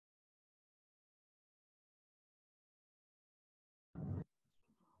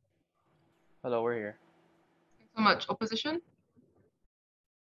Hello, we're here. Thanks so much. Opposition?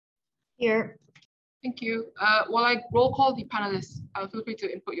 Here. Thank you. While I roll call the panelists, feel free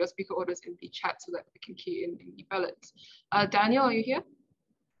to input your speaker orders in the chat so that we can key in the ballots. Daniel, are you here?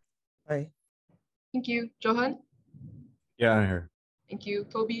 Hi. Thank you. Johan? Yeah, I'm here. Thank you.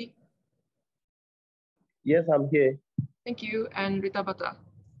 Toby? Yes, I'm here. Thank you. And Rita Bata?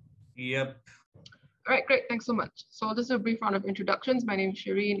 Yep. All right, great. Thanks so much. So this is a brief round of introductions. My name is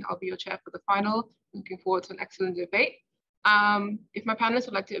Shireen. I'll be your chair for the final. Looking forward to an excellent debate. If my panelists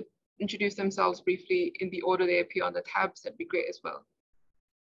would like to introduce themselves briefly in the order they appear on the tabs, that'd be great as well.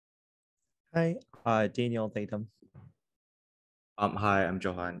 Hi, Daniel Tatum. Hi, I'm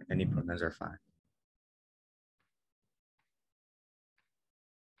Johan. Any pronouns are fine.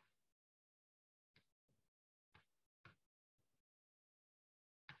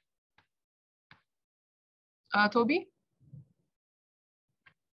 Toby?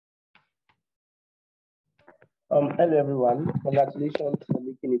 Hello everyone. Congratulations for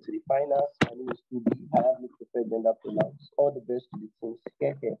making it to the finals. My name is Tubi. I have no preferred gender pronouns. All the best to the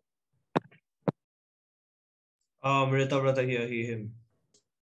teams. Here. Rita Brata here, he, him.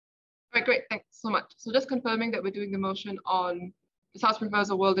 All right, great. Thanks so much. So just confirming that we're doing the motion on this House prefers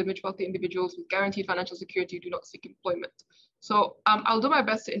a world in which wealthy individuals with guaranteed financial security do not seek employment. So I'll do my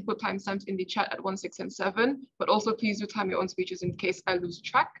best to input timestamps in the chat at 1, 6, and 7, but also please do time your own speeches in case I lose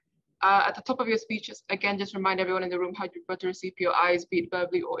track. At the top of your speeches, again, just remind everyone in the room how you prefer to receive your eyes, be it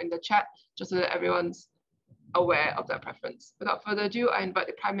verbally or in the chat, just so that everyone's aware of that preference. Without further ado, I invite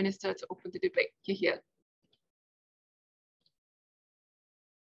the Prime Minister to open the debate. Here.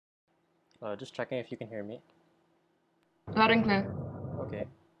 Just checking if you can hear me. Loud and clear. Okay,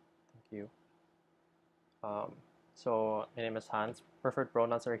 thank you. So my name is Hans. Preferred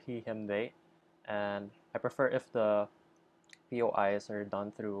pronouns are he, him, they, and I prefer if the POIs are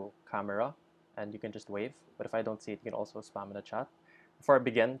done through camera and you can just wave, but if I don't see it, you can also spam in the chat. Before I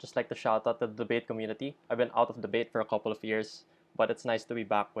begin, just like to shout out to the debate community. I've been out of debate for a couple of years, but it's nice to be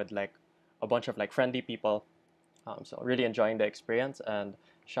back with like a bunch of like friendly people. So really enjoying the experience, and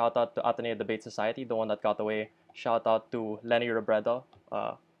shout out to Ateneo Debate Society, the one that got away. Shout out to Lenny Robredo,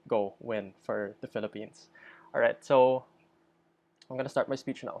 go win for the Philippines. All right, so I'm gonna start my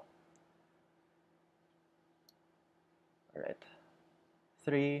speech now. All right,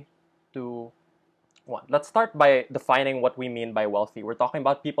 3, 2, 1. Let's start by defining what we mean by wealthy. We're talking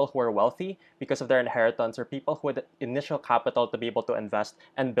about people who are wealthy because of their inheritance, or people who had initial capital to be able to invest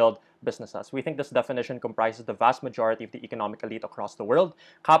and build businesses. We think this definition comprises the vast majority of the economic elite across the world.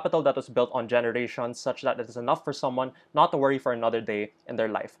 Capital that was built on generations such that it is enough for someone not to worry for another day in their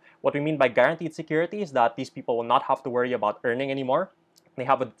life. What we mean by guaranteed security is that these people will not have to worry about earning anymore. They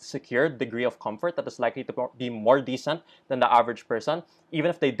have a secured degree of comfort that is likely to be more decent than the average person, even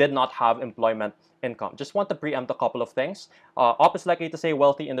if they did not have employment income. Just want to preempt a couple of things. Op is likely to say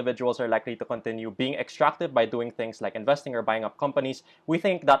wealthy individuals are likely to continue being extracted by doing things like investing or buying up companies. We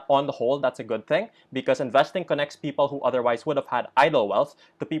think that on the whole, that's a good thing, because investing connects people who otherwise would have had idle wealth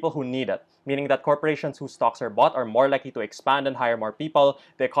to people who need it, meaning that corporations whose stocks are bought are more likely to expand and hire more people.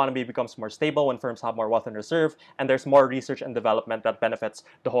 The economy becomes more stable when firms have more wealth in reserve, and there's more research and development that benefits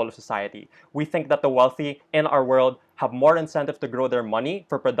the whole of society. We think that the wealthy in our world have more incentive to grow their money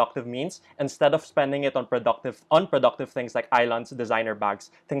for productive means instead of spending it on unproductive things like islands, designer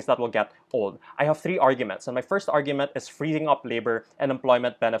bags, things that will get old. I have 3 arguments, and my first argument is freeing up labor and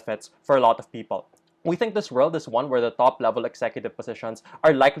employment benefits for a lot of people. We think this world is one where the top level executive positions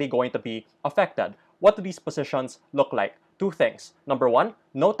are likely going to be affected. What do these positions look like? 2 things. Number 1,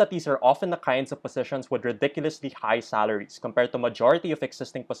 note that these are often the kinds of positions with ridiculously high salaries compared to majority of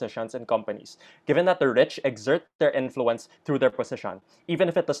existing positions in companies, given that the rich exert their influence through their position, even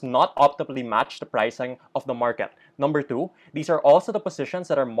if it does not optimally match the pricing of the market. Number 2, these are also the positions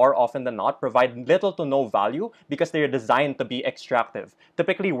that are more often than not provide little to no value because they are designed to be extractive.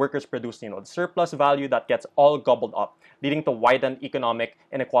 Typically, workers produce the surplus value that gets all gobbled up, leading to widened economic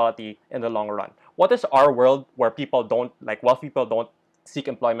inequality in the long run. What is our world where wealthy people don't seek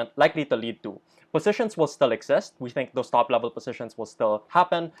employment likely to lead to? Positions will still exist. We think those top-level positions will still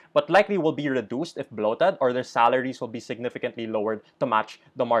happen, but likely will be reduced if bloated, or their salaries will be significantly lowered to match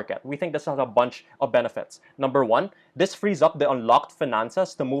the market. We think this has a bunch of benefits. Number 1, this frees up the unlocked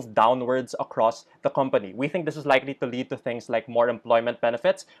finances to move downwards across the company. We think this is likely to lead to things like more employment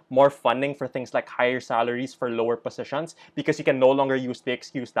benefits, more funding for things like higher salaries for lower positions, because you can no longer use the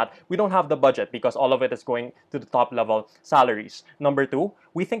excuse that we don't have the budget because all of it is going to the top-level salaries. Number 2,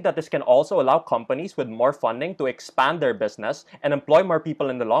 we think that this can also allow companies companies with more funding to expand their business and employ more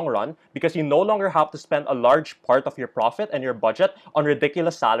people in the long run, because you no longer have to spend a large part of your profit and your budget on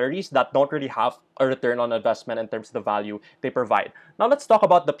ridiculous salaries that don't really have a return on investment in terms of the value they provide. Now let's talk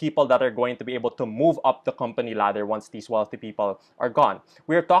about the people that are going to be able to move up the company ladder once these wealthy people are gone.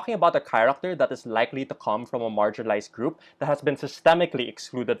 We are talking about a character that is likely to come from a marginalized group that has been systemically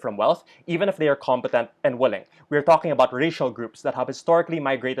excluded from wealth, even if they are competent and willing. We are talking about racial groups that have historically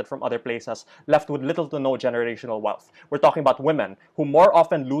migrated from other places, left with little to no generational wealth. We're talking about women who more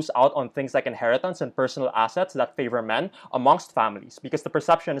often lose out on things like inheritance and personal assets that favor men amongst families, because the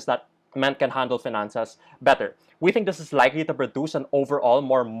perception is that men can handle finances better. We think this is likely to produce an overall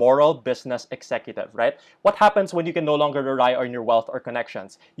more moral business executive, right? What happens when you can no longer rely on your wealth or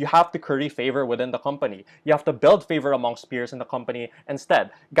connections? You have to curry favor within the company. You have to build favor amongst peers in the company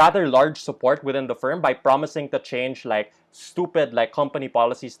instead. Gather large support within the firm by promising to change stupid company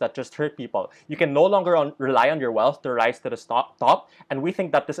policies that just hurt people. You can no longer rely on your wealth to rise to the top, and we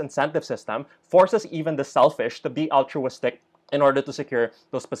think that this incentive system forces even the selfish to be altruistic in order to secure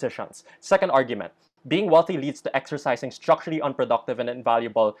those positions. Second argument, being wealthy leads to exercising structurally unproductive and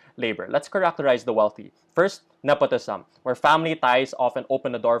invaluable labor. Let's characterize the wealthy. First, nepotism, where family ties often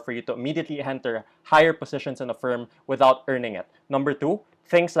open the door for you to immediately enter higher positions in a firm without earning it. Number two,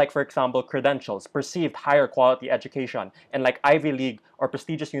 things like, for example, credentials, perceived higher quality education, and like Ivy League or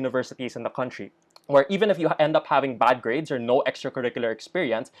prestigious universities in the country, where even if you end up having bad grades or no extracurricular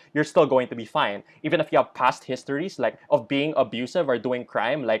experience, you're still going to be fine. Even if you have past histories of being abusive or doing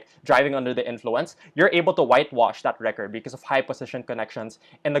crime, like driving under the influence, you're able to whitewash that record because of high position connections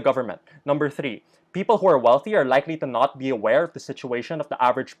in the government. Number three, people who are wealthy are likely to not be aware of the situation of the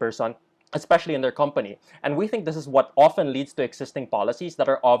average person, especially in their company. And we think this is what often leads to existing policies that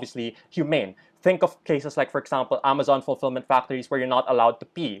are obviously humane. Think of cases like, for example, Amazon fulfillment factories where you're not allowed to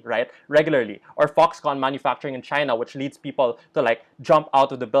pee, right, regularly, or Foxconn manufacturing in China, which leads people to jump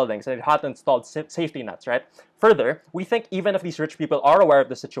out of the buildings, and it had installed safety nets, right? Further, we think even if these rich people are aware of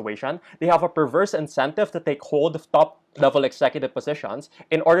the situation, they have a perverse incentive to take hold of top-level executive positions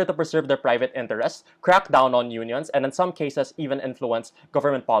in order to preserve their private interests, crack down on unions, and in some cases even influence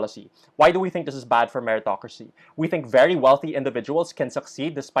government policy. Why do we think this is bad for meritocracy? We think very wealthy individuals can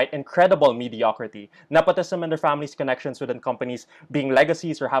succeed despite incredible mediocrity. Nepotism and their families' connections within companies being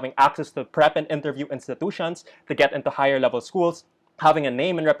legacies, or having access to prep and interview institutions to get into higher level schools, having a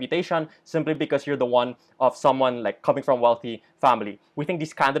name and reputation simply because you're the one of someone coming from a wealthy family. We think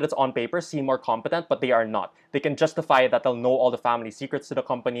these candidates on paper seem more competent, but they are not. They can justify that they'll know all the family secrets to the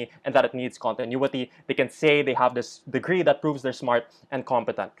company and that it needs continuity. They can say they have this degree that proves they're smart and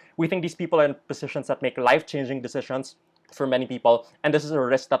competent. We think these people are in positions that make life-changing decisions for many people, and this is a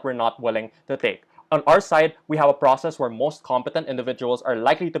risk that we're not willing to take. On our side, we have a process where most competent individuals are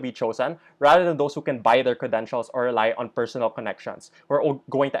likely to be chosen rather than those who can buy their credentials or rely on personal connections. We're all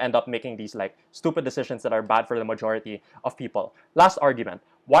going to end up making these stupid decisions that are bad for the majority of people. Last argument,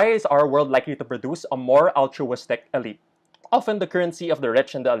 why is our world likely to produce a more altruistic elite? Often the currency of the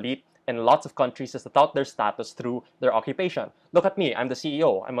rich and the elite in lots of countries is to tout their status through their occupation. Look at me, I'm the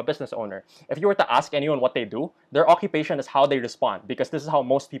CEO, I'm a business owner. If you were to ask anyone what they do, their occupation is how they respond, because this is how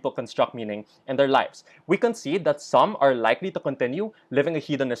most people construct meaning in their lives. We concede that some are likely to continue living a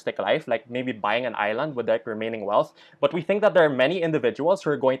hedonistic life, like maybe buying an island with their remaining wealth, but we think that there are many individuals who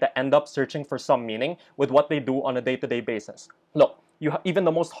are going to end up searching for some meaning with what they do on a day-to-day basis. Look, even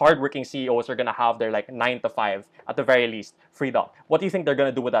the most hardworking CEOs are going to have their 9 to 5 at the very least freed up. What do you think they're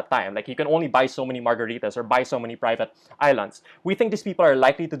going to do with that time? You can only buy so many margaritas or buy so many private islands. We think these people are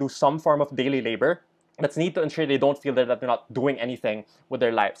likely to do some form of daily labor that's need to ensure they don't feel that they're not doing anything with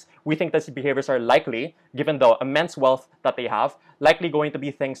their lives. We think these behaviors are likely, given the immense wealth that they have, likely going to be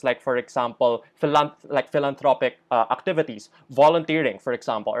things like, for example, philanthropic activities, volunteering, for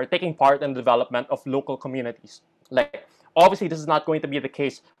example, or taking part in the development of local communities. Obviously, this is not going to be the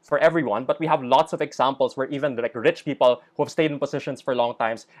case for everyone, but we have lots of examples where even rich people who have stayed in positions for long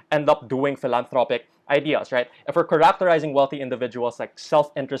times end up doing philanthropic ideas, right? If we're characterizing wealthy individuals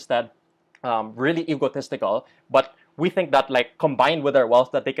self-interested, really egotistical, but we think that combined with their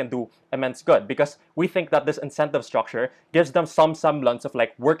wealth that they can do immense good, because we think that this incentive structure gives them some semblance of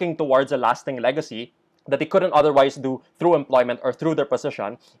working towards a lasting legacy that they couldn't otherwise do through employment or through their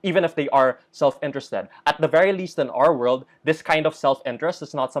position, even if they are self-interested. At the very least in our world, this kind of self-interest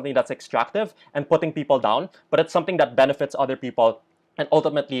is not something that's extractive and putting people down, but it's something that benefits other people and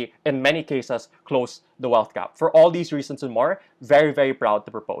ultimately, in many cases, close the wealth gap. For all these reasons and more, very, very proud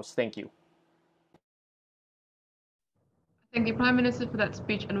to propose. Thank you. Thank the Prime Minister for that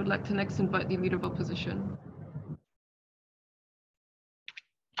speech, and would like to next invite the Leader of Opposition.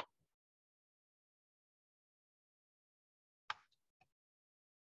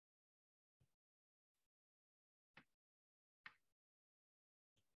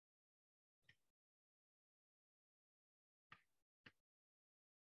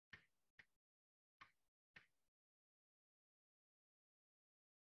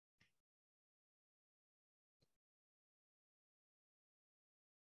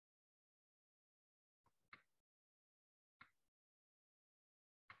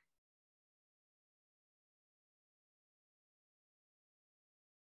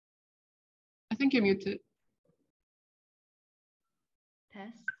 think you're muted.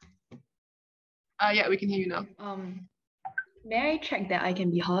 Test. Yeah, we can hear you now. May I check that I can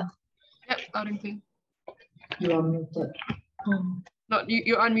be heard? Yep, loud and clear. You are muted. No,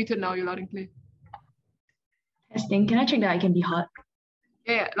 you're unmuted now. You're loud and clear. Testing. Can I check that I can be heard?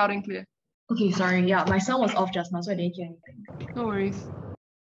 Yeah, loud and clear. Okay, sorry. Yeah, my sound was off just now, so I didn't hear anything. No worries.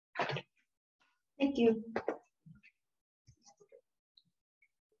 Thank you.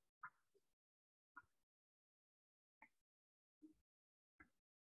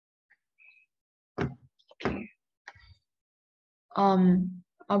 Okay.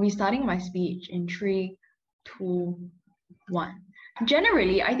 I'll be starting my speech in 3, 2, 1.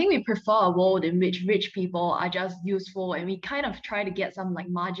 Generally, I think we prefer a world in which rich people are just useful and we kind of try to get some like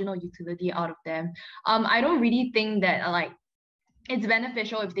marginal utility out of them. I don't really think that like it's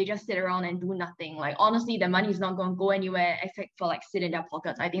beneficial if they just sit around and do nothing. Like honestly, their money is not going to go anywhere except for like sit in their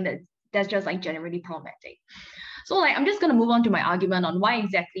pockets. I think that's just like generally problematic. So like, I'm just going to move on to my argument on why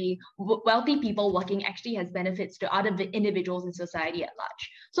exactly wealthy people working actually has benefits to other individuals in society at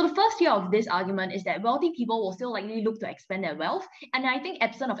large. So the first tier of this argument is that wealthy people will still likely look to expand their wealth. And I think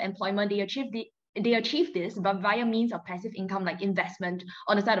absent of employment, they achieve this, but via means of passive income like investment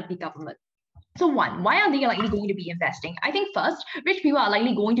on the side of the government. So one, why are they likely going to be investing? I think first, rich people are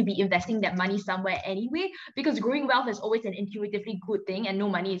likely going to be investing that money somewhere anyway, because growing wealth is always an intuitively good thing and no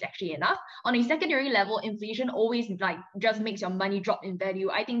money is actually enough. On a secondary level, inflation always like just makes your money drop in value.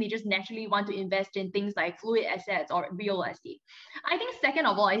 I think they just naturally want to invest in things like fluid assets or real estate. I think second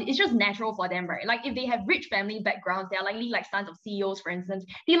of all, it's just natural for them, right? Like if they have rich family backgrounds, they're likely like sons of CEOs, for instance.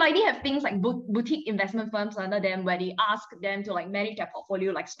 They likely have things like boutique investment firms under them where they ask them to like manage their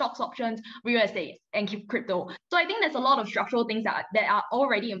portfolio, like stocks, options, real estate, and crypto. So I think there's a lot of structural things that are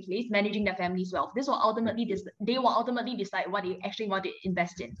already in place managing their family's wealth. They will ultimately decide what they actually want to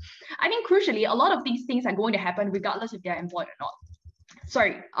invest in. I think crucially, a lot of these things are going to happen regardless if they're employed or not.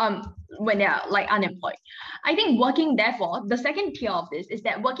 Sorry, when they're like unemployed. I think working, therefore, the second tier of this is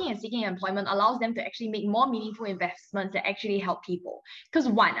that working and seeking employment allows them to actually make more meaningful investments that actually help people. Because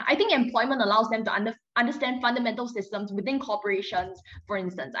one, I think employment allows them to understand fundamental systems within corporations, for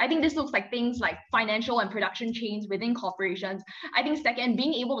instance. I think this looks like things like financial and production chains within corporations. I think second,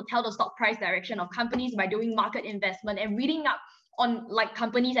 being able to tell the stock price direction of companies by doing market investment and reading up on like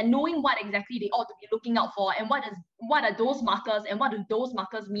companies and knowing what exactly they ought to be looking out for and what are those markers and what do those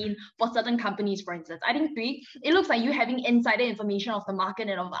markers mean for certain companies, for instance. I think three, it looks like you having insider information of the market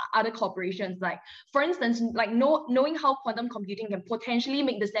and of other corporations. Like for instance, like knowing how quantum computing can potentially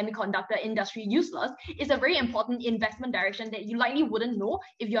make the semiconductor industry useless is a very important investment direction that you likely wouldn't know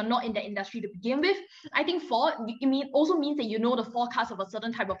if you're not in the industry to begin with. I think four, it also means that you know the forecast of a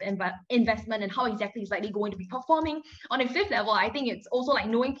certain type of investment and how exactly it's likely going to be performing. On a fifth level, I think it's also like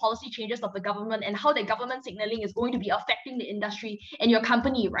knowing policy changes of the government and how the government signaling is going to be affecting the industry and your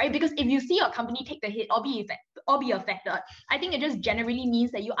company, right? Because if you see your company take the hit or be affected, I think it just generally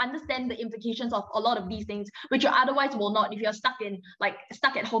means that you understand the implications of a lot of these things, which you otherwise will not if you're stuck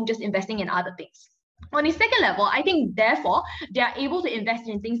at home just investing in other things. On a second level, I think therefore they are able to invest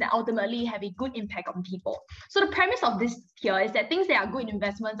in things that ultimately have a good impact on people. So the premise of this here is that things that are good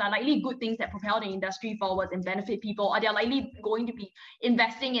investments are likely good things that propel the industry forwards and benefit people, or they're likely going to be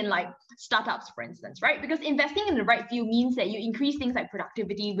investing in like startups, for instance, right? Because investing in the right field means that you increase things like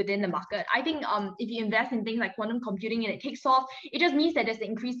productivity within the market. I think if you invest in things like quantum computing and it takes off, it just means that there's the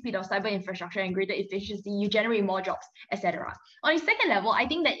increased speed of cyber infrastructure and greater efficiency, you generate more jobs, etc. On a second level, I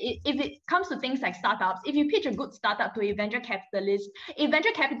think that if it comes to things like startups, if you pitch a good startup to a venture capitalist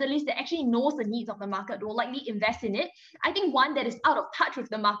that actually knows the needs of the market will likely invest in it. I think one that is out of touch with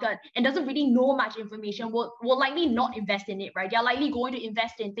the market and doesn't really know much information will likely not invest in it, right? They're likely going to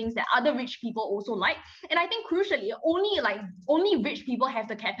invest in things that other rich people also like. And I think crucially, only rich people have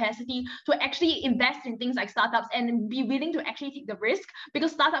the capacity to actually invest in things like startups and be willing to actually take the risk,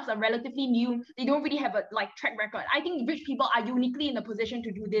 because startups are relatively new. They don't really have a track record. I think rich people are uniquely in a position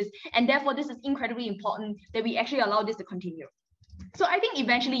to do this, and therefore this is incredibly important that we actually allow this to continue. So I think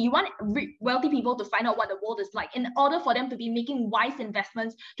eventually you want wealthy people to find out what the world is like in order for them to be making wise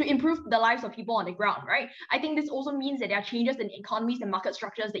investments to improve the lives of people on the ground, right? I think this also means that there are changes in economies and market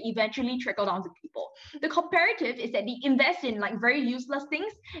structures that eventually trickle down to people. The comparative is that they invest in like very useless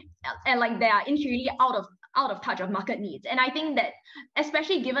things and like they are inherently out out of touch of market needs. And I think that,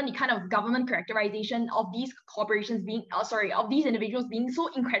 especially given the kind of government characterization of these corporations being, of these individuals being so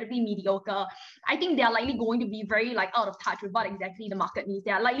incredibly mediocre, I think they are likely going to be very like out of touch with what exactly the market needs.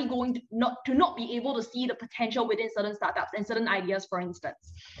 They are likely going to not be able to see the potential within certain startups and certain ideas, for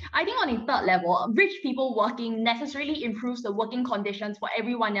instance. I think on a third level, rich people working necessarily improves the working conditions for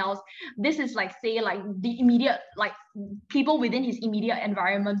everyone else. This is like, say, like the immediate, like people within his immediate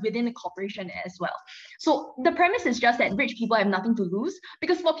environment, within the corporation as well. So the premise is just that rich people have nothing to lose,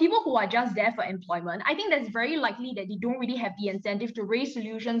 because for people who are just there for employment, I think that's very likely that they don't really have the incentive to raise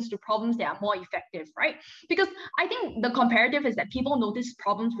solutions to problems that are more effective, right? Because I think the comparative is that people notice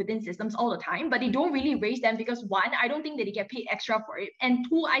problems within systems all the time, but they don't really raise them because, one, I don't think that they get paid extra for it. And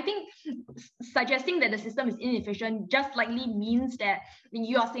two, I think suggesting that the system is inefficient just likely means that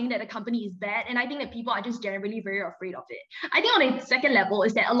you are saying that the company is bad. And I think that people are just generally very afraid of it. I think on a second level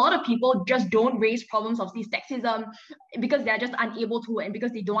is that a lot of people just don't raise problems of this sexism because they're just unable to, and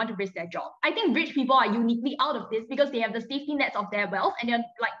because they don't want to risk their job. I think rich people are uniquely out of this because they have the safety nets of their wealth, and they're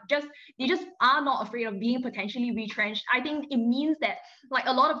like they just are not afraid of being potentially retrenched. I think it means that like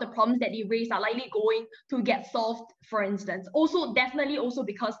a lot of the problems that they raise are likely going to get solved, for instance. Also, definitely also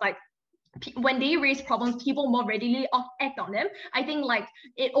because like when they raise problems, people more readily act on them. I think like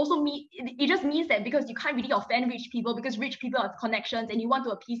it also it just means that because you can't really offend rich people because rich people have connections and you want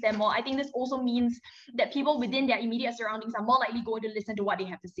to appease them more. I think this also means that people within their immediate surroundings are more likely going to listen to what they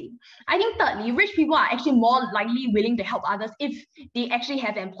have to say. I think thirdly, rich people are actually more likely willing to help others if they actually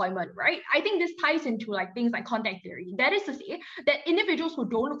have employment, right? I think this ties into like things like contact theory. That is to say that individuals who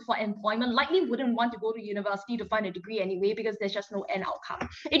don't look for employment likely wouldn't want to go to university to find a degree anyway, because there's just no end outcome.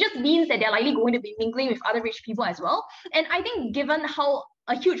 It just means that they're likely going to be mingling with other rich people as well. And I think given how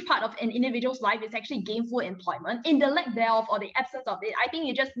a huge part of an individual's life is actually gainful employment, in the lack thereof or the absence of it, I think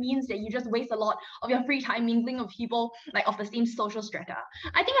it just means that you just waste a lot of your free time mingling with people like of the same social strata.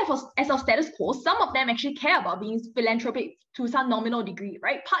 I think as of status quo, some of them actually care about being philanthropic to some nominal degree,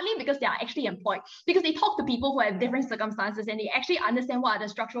 right? Partly because they are actually employed, because they talk to people who have different circumstances and they actually understand what are the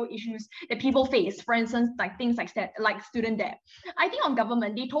structural issues that people face. For instance, like things like student debt. I think on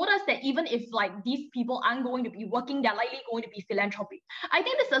government, they told us that even if like these people aren't going to be working, they're likely going to be philanthropic. I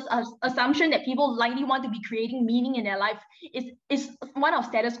think this assumption that people likely want to be creating meaning in their life is one of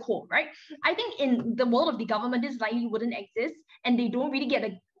status quo, right? I think in the world of the government, this likely wouldn't exist, and they don't really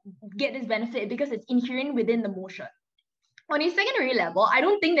get this benefit because it's inherent within the motion. On a secondary level, I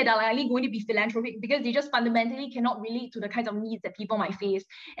don't think that they're likely going to be philanthropic because they just fundamentally cannot relate to the kinds of needs that people might face.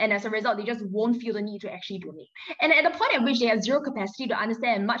 And as a result, they just won't feel the need to actually donate. And at the point at which they have zero capacity to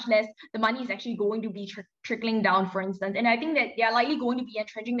understand, and much less the money is actually going to be trickling down, for instance. And I think that they are likely going to be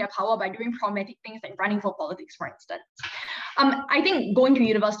entrenching their power by doing problematic things like running for politics, for instance. I think going to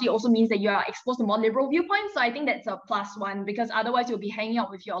university also means that you are exposed to more liberal viewpoints. So I think that's a plus one, because otherwise you'll be hanging out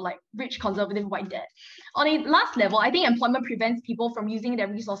with your like rich conservative white dad. On a last level, I think employment prevents people from using their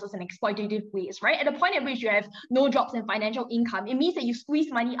resources in exploitative ways, right? At the point at which you have no jobs and financial income, it means that you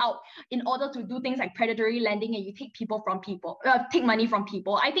squeeze money out in order to do things like predatory lending, and you take money from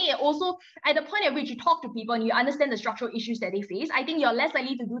people. I think it also, at the point at which you talk to people and you understand the structural issues that they face, I think you're less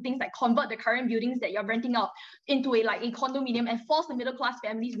likely to do things like convert the current buildings that you're renting out into a condominium and force the middle class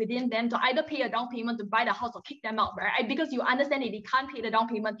families within them to either pay a down payment to buy the house or kick them out, right? Because you understand that they can't pay the down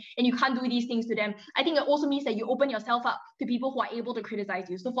payment and you can't do these things to them. I think it also means that you open yourself up to people who are able to criticize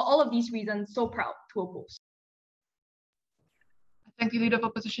you. So for all of these reasons, so proud to oppose. Thank you, Leader of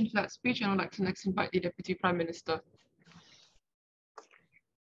Opposition, for that speech, and I'd like to next invite the Deputy Prime Minister.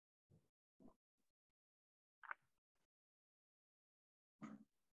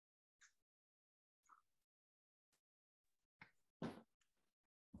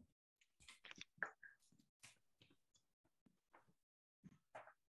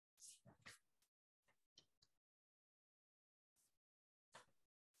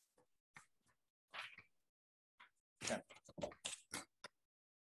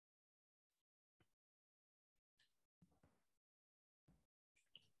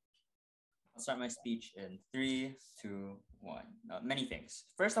 I'll start my speech in 3, 2, 1. Many things.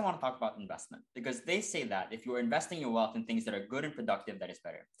 First, I want to talk about investment, because they say that if you are investing your wealth in things that are good and productive, that is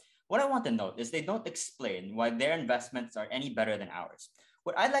better. What I want to note is they don't explain why their investments are any better than ours.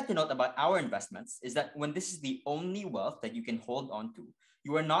 What I'd like to note about our investments is that when this is the only wealth that you can hold on to,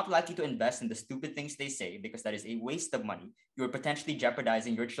 you are not likely to invest in the stupid things they say, because that is a waste of money. You are potentially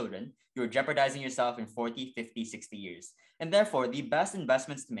jeopardizing your children. You're jeopardizing yourself in 40, 50, 60 years. And therefore, the best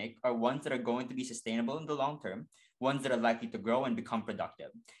investments to make are ones that are going to be sustainable in the long term, ones that are likely to grow and become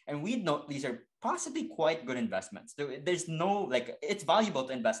productive. And we note these are possibly quite good investments. There's no, like, it's valuable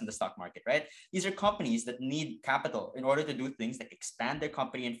to invest in the stock market, right? These are companies that need capital in order to do things like expand their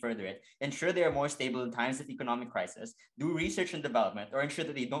company and further it, ensure they are more stable in times of economic crisis, do research and development, or ensure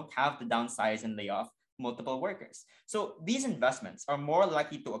that they don't have to downsize and lay off multiple workers. So these investments are more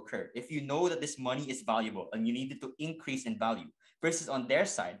likely to occur if you know that this money is valuable and you need it to increase in value, versus on their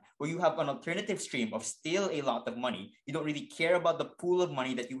side, where you have an alternative stream of still a lot of money. You don't really care about the pool of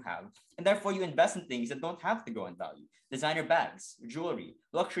money that you have, and therefore you invest in things that don't have to grow in value. Designer bags, jewelry,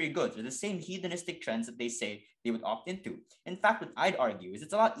 luxury goods are the same hedonistic trends that they say they would opt into. In fact, what I'd argue is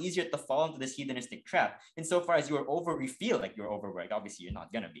it's a lot easier to fall into this hedonistic trap insofar as you feel like you're overworked. Obviously, you're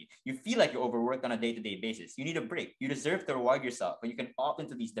not gonna be. You feel like you're overworked on a day-to-day basis. You need a break. You deserve to reward yourself, and you can opt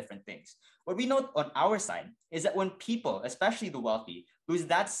into these different things. What we note on our side is that when people, especially the wealthy, lose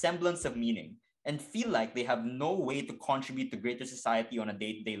that semblance of meaning and feel like they have no way to contribute to greater society on a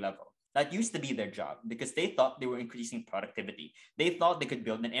day-to-day level. That used to be their job because they thought they were increasing productivity. They thought they could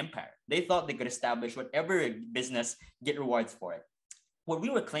build an empire. They thought they could establish whatever business, get rewards for it. What we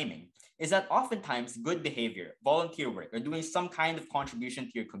were claiming is that oftentimes good behavior, volunteer work, or doing some kind of contribution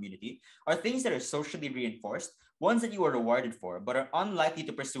to your community are things that are socially reinforced, ones that you are rewarded for, but are unlikely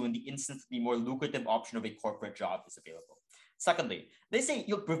to pursue in the instance the more lucrative option of a corporate job is available. Secondly, they say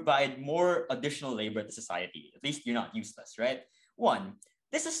you'll provide more additional labor to society. At least you're not useless, right? One,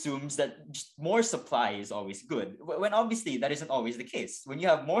 this assumes that just more supply is always good, when obviously that isn't always the case. When you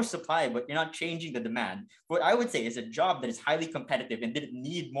have more supply, but you're not changing the demand, what I would say is a job that is highly competitive and didn't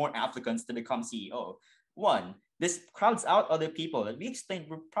need more applicants to become CEO. One, this crowds out other people that we explained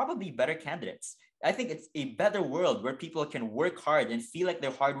were probably better candidates. I think it's a better world where people can work hard and feel like their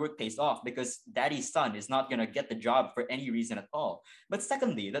hard work pays off because daddy's son is not going to get the job for any reason at all. But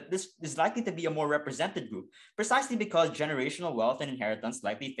secondly, that this is likely to be a more represented group, precisely because generational wealth and inheritance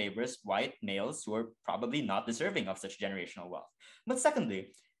likely favors white males who are probably not deserving of such generational wealth. But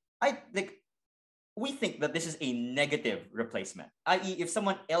secondly, we think that this is a negative replacement, i.e., if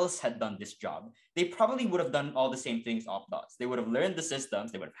someone else had done this job, they probably would have done all the same things Op does. They would have learned the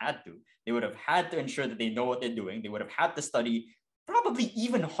systems, they would have had to. They would have had to ensure that they know what they're doing. They would have had to study probably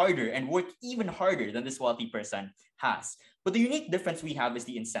even harder and work even harder than this wealthy person has. But the unique difference we have is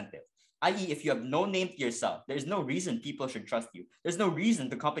the incentive. I.e., if you have no name to yourself, there's no reason people should trust you. There's no reason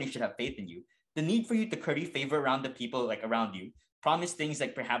the company should have faith in you. The need for you to curry favor around the people like around you, promise things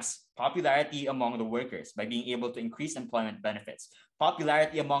like perhaps popularity among the workers by being able to increase employment benefits,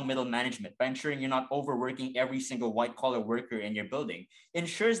 popularity among middle management by ensuring you're not overworking every single white-collar worker in your building,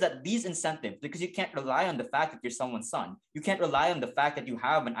 ensures that these incentives, because you can't rely on the fact that you're someone's son, you can't rely on the fact that you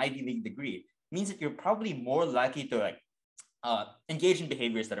have an Ivy League degree, means that you're probably more likely to engage in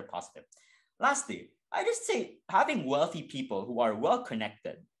behaviors that are positive. Lastly, I just say having wealthy people who are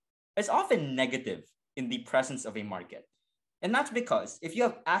well-connected is often negative in the presence of a market. And that's because if you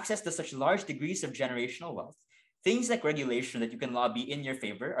have access to such large degrees of generational wealth, things like regulation that you can lobby in your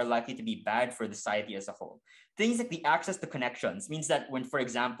favor are likely to be bad for society as a whole. Things like the access to connections means that when, for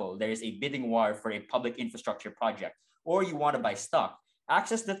example, there is a bidding war for a public infrastructure project, or you want to buy stock,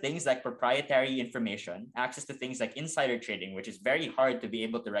 access to things like proprietary information, access to things like insider trading, which is very hard to be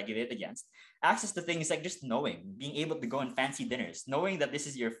able to regulate against, access to things like just knowing, being able to go on fancy dinners, knowing that this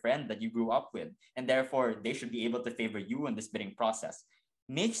is your friend that you grew up with, and therefore they should be able to favor you in this bidding process,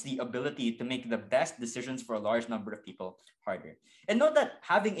 makes the ability to make the best decisions for a large number of people harder. And note that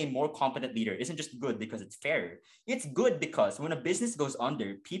having a more competent leader isn't just good because it's fairer. It's good because when a business goes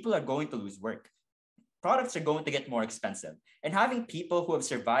under, people are going to lose work. Products are going to get more expensive. And having people who have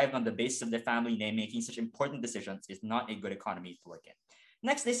survived on the basis of their family name making such important decisions is not a good economy to work in.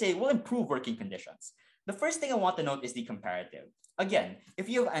 Next, they say we'll improve working conditions. The first thing I want to note is the comparative. Again, if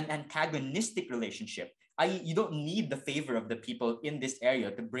you have an antagonistic relationship, i.e., you don't need the favor of the people in this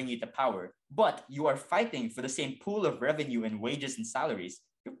area to bring you to power, but you are fighting for the same pool of revenue and wages and salaries,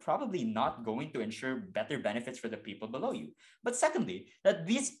 you're probably not going to ensure better benefits for the people below you. But secondly, that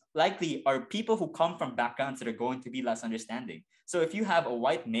these likely are people who come from backgrounds that are going to be less understanding. So if you have a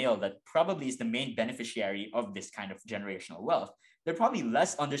white male that probably is the main beneficiary of this kind of generational wealth, they're probably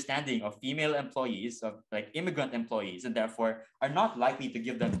less understanding of female employees, of like immigrant employees, and therefore are not likely to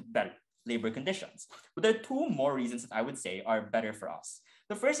give them better labor conditions. But there are two more reasons that I would say are better for us.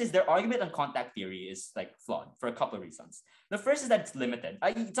 The first is their argument on contact theory is like flawed for a couple of reasons. The first is that it's limited.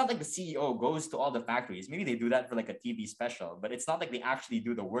 It's not like the CEO goes to all the factories. Maybe they do that for like a TV special, but it's not like they actually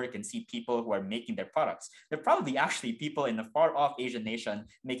do the work and see people who are making their products. They're probably actually people in a far off Asian nation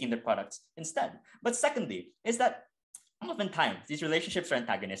making their products instead. But secondly, is that oftentimes these relationships are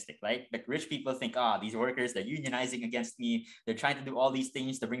antagonistic, right? Like rich people think, these workers, they're unionizing against me. They're trying to do all these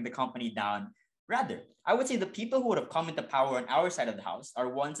things to bring the company down. Rather, I would say the people who would have come into power on our side of the house are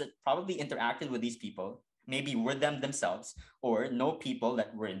ones that probably interacted with these people, maybe were them themselves, or know people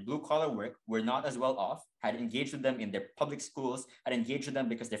that were in blue collar work, were not as well off, had engaged with them in their public schools, had engaged with them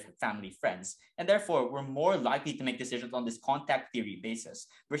because they're family friends, and therefore were more likely to make decisions on this contact theory basis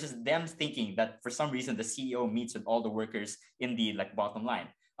versus them thinking that for some reason the CEO meets with all the workers in the bottom line.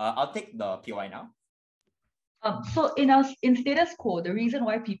 I'll take the POI now. So in status quo, the reason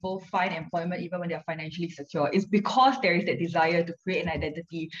why people find employment even when they're financially secure is because there is that desire to create an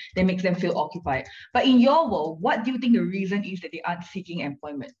identity that makes them feel occupied. But in your world, what do you think the reason is that they aren't seeking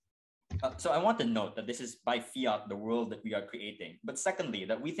employment? So I want to note that this is by fiat, the world that we are creating. But secondly,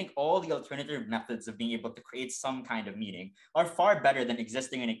 that we think all the alternative methods of being able to create some kind of meaning are far better than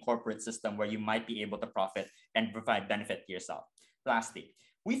existing in a corporate system where you might be able to profit and provide benefit to yourself. Lastly,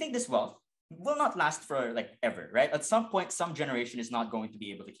 we think this wealth will not last for ever, right? At some point, some generation is not going to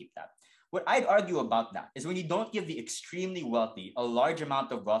be able to keep that. What I'd argue about that is when you don't give the extremely wealthy a large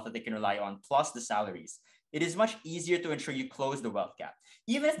amount of wealth that they can rely on plus the salaries, it is much easier to ensure you close the wealth gap.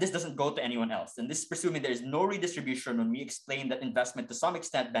 Even if this doesn't go to anyone else, and this is presuming there is no redistribution when we explain that investment to some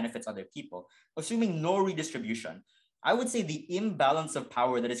extent benefits other people, assuming no redistribution, I would say the imbalance of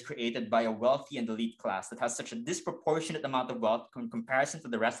power that is created by a wealthy and elite class that has such a disproportionate amount of wealth in comparison to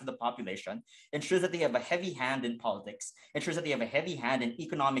the rest of the population ensures that they have a heavy hand in politics, ensures that they have a heavy hand in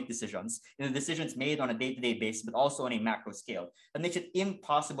economic decisions, in the decisions made on a day-to-day basis, but also on a macro scale. That makes it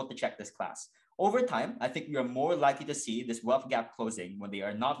impossible to check this class. Over time, I think we are more likely to see this wealth gap closing when they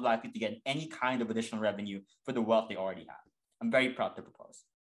are not likely to get any kind of additional revenue for the wealth they already have. I'm very proud to propose.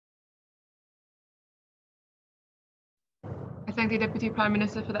 I thank the Deputy Prime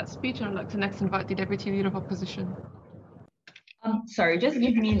Minister for that speech, and I'd like to next invite the Deputy Leader of Opposition. Sorry, just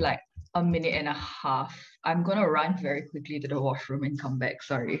give me a minute and a half. I'm gonna run very quickly to the washroom and come back.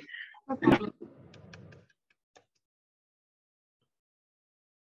 Sorry. No problem.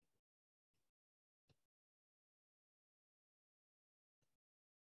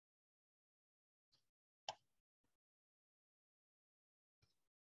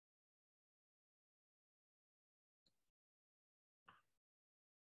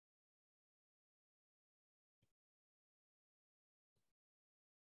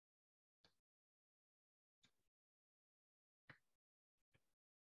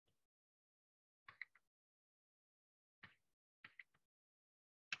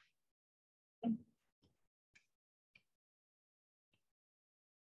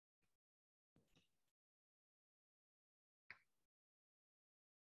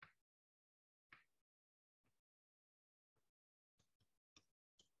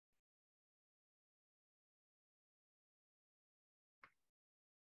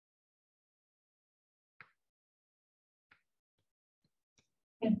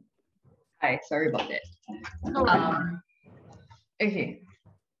 Hi, sorry about that. No worries. Okay.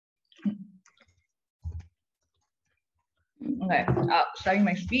 Okay, starting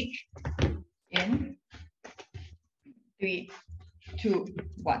my speech in 3, 2,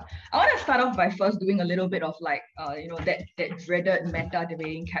 1. I want to start off by first doing a little bit of that dreaded meta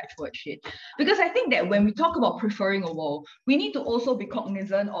debating catchword shit, because I think that when we talk about preferring a world, we need to also be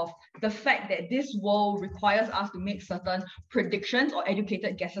cognizant of the fact that this world requires us to make certain predictions or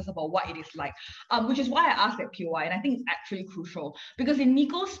educated guesses about what it is like, which is why I asked that POI, and I think it's actually crucial because in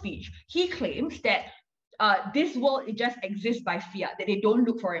Nico's speech, he claims that this world, it just exists by fiat, that they don't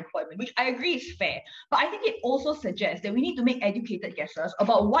look for employment, which I agree is fair. But I think it also suggests that we need to make educated guesses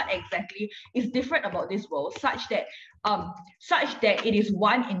about what exactly is different about this world, such that it is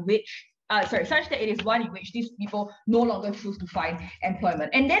one in which these people no longer choose to find employment.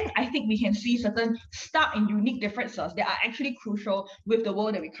 And then I think we can see certain stark and unique differences that are actually crucial with the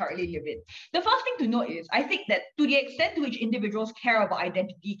world that we currently live in. The first thing to note is, I think that to the extent to which individuals care about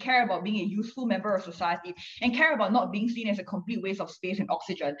identity, care about being a useful member of society, and care about not being seen as a complete waste of space and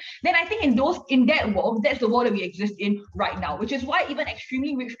oxygen, then I think in that world, that's the world that we exist in right now, which is why even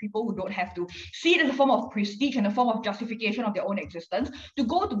extremely rich people who don't have to see it as a form of prestige and a form of justification of their own existence, to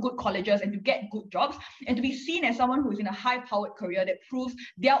go to good colleges and to get good jobs and to be seen as someone who is in a high-powered career that proves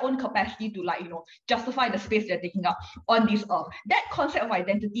their own capacity to justify the space they're taking up on this earth. That concept of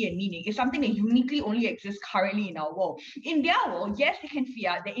identity and meaning is something that uniquely only exists currently in our world. In their world, yes, they can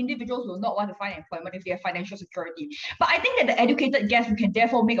fiat that individuals will not want to find employment if they have financial security. But I think that the educated guess we can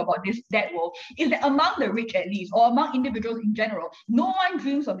therefore make about that world is that among the rich at least, or among individuals in general, no one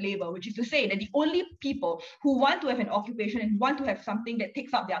dreams of labor, which is to say that the only people who want to have an occupation and want to have something that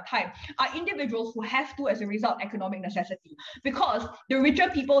takes up their time are individuals who have to as a result of economic necessity, because the richer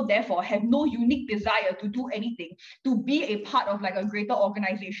people therefore have no unique desire to do anything, to be a part of like a greater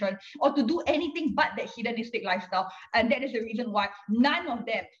organization, or to do anything but that hedonistic lifestyle. And that is the reason why none of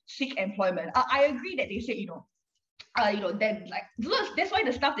them seek employment. I agree that they say, then like that's why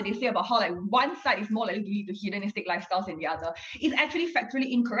the stuff that they say about how like one side is more likely to lead to hedonistic lifestyles than the other is actually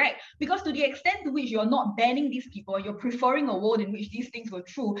factually incorrect. Because to the extent to which you're not banning these people, you're preferring a world in which these things were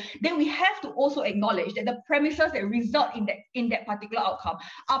true, then we have to also acknowledge that the premises that result in that particular outcome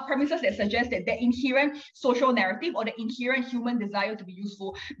are premises that suggest that the inherent social narrative or the inherent human desire to be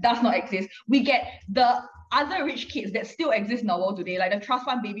useful does not exist. We get the other rich kids that still exist in our world today, like the trust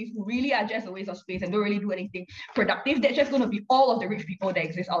fund babies who really are just a waste of space and don't really do anything productive. That's just going to be all of the rich people that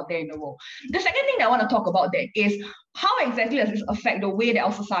exist out there in the world. The second thing that I want to talk about then is how exactly does this affect the way that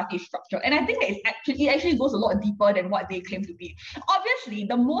our society is structured? And I think that it actually goes a lot deeper than what they claim to be. Obviously,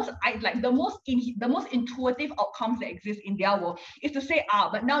 the most intuitive outcomes that exist in their world is to say,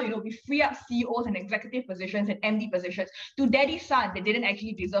 but now we free up CEOs and executive positions and MD positions to daddy son that didn't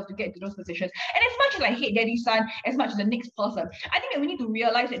actually deserve to get to those positions. And as much as I hate daddy son as much as the next person, I think that we need to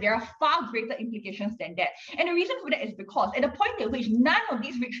realize that there are far greater implications than that. And the reason for that is because at the point at which none of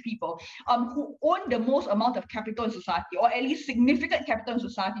these rich people who own the most amount of capital in society, or at least significant capital in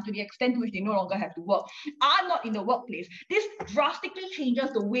society to the extent to which they no longer have to work, are not in the workplace, this drastically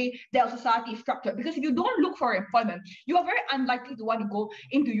changes the way that our society is structured. Because if you don't look for employment, you are very unlikely to want to go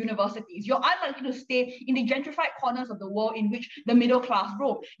into universities. You're unlikely to stay in the gentrified corners of the world in which the middle class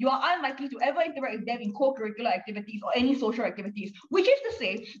roam. You are unlikely to ever interact with them in co-curricular activities or any social activities, which is to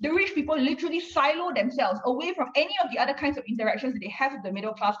say the rich people literally silo themselves away from any of the other kinds of interactions that they have with the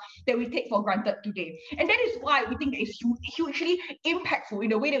middle class that we take for granted today. And that is why we think that it's hugely impactful in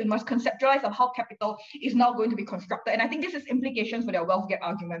the way that we must conceptualize of how capital is now going to be constructed. And I think this has implications for their wealth gap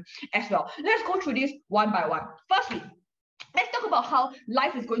argument as well. Let's go through this one by one. Firstly, let's talk about how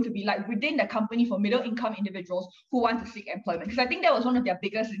life is going to be like within the company for middle income individuals who want to seek employment, because I think that was one of their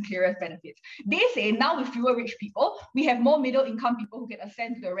biggest and clearest benefits. They say now with fewer rich people, we have more middle income people who can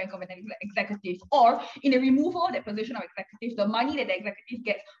ascend to the rank of an executive, or in the removal of that position of executive, the money that the executive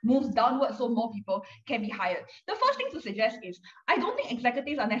gets moves downwards so more people can be hired. The first thing to suggest is I don't think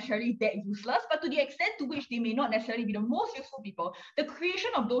executives are necessarily that useless, but to the extent to which they may not necessarily be the most useful people, the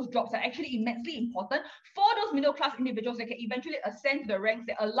creation of those jobs are actually immensely important for those middle class individuals that can eventually ascend to the ranks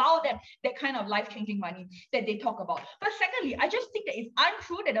that allow them that kind of life-changing money that they talk about. But secondly, I just think that it's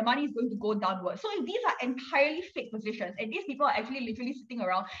untrue that the money is going to go downwards. So if these are entirely fake positions and these people are actually literally sitting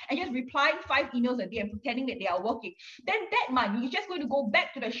around and just replying 5 emails a day and pretending that they are working, then that money is just going to go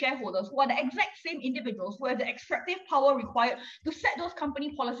back to the shareholders, who are the exact same individuals who have the extractive power required to set those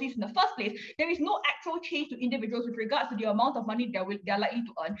company policies in the first place. There is no actual change to individuals with regards to the amount of money they're likely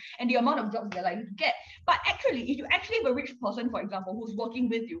to earn and the amount of jobs they're likely to get. But actually, if you actually have a rich person, for example, who's working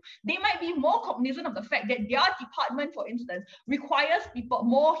with you, they might be more cognizant of the fact that their department, for instance, requires people,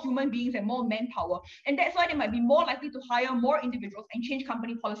 more human beings and more manpower. And that's why they might be more likely to hire more individuals and change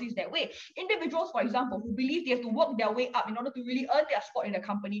company policies that way. Individuals, for example, who believe they have to work their way up in order to really earn their spot in the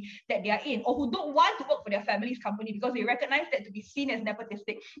company that they are in, or who don't want to work for their family's company because they recognize that to be seen as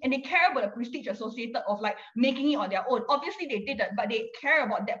nepotistic and they care about the prestige associated of like making it on their own. Obviously they didn't, but they care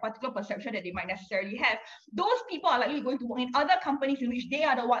about that particular perception that they might necessarily have. Those people are likely going to work in other companies in which they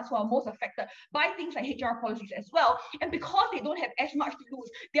are the ones who are most affected by things like HR policies as well. And because they don't have as much to lose,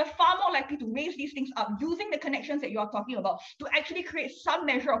 they're far more likely to raise these things up using the connections that you are talking about to actually create some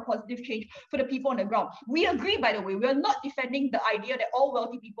measure of positive change for the people on the ground. We agree, by the way, we're not defending the idea that all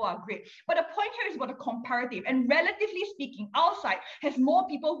wealthy people are great. But the point here is about a comparative. And relatively speaking, our side has more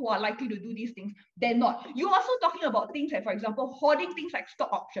people who are likely to do these things than not. You're also talking about things like, for example, hoarding things like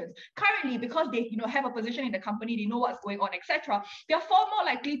stock options. Currently, because they have a position in the company, they know what's going on, etc., they're far more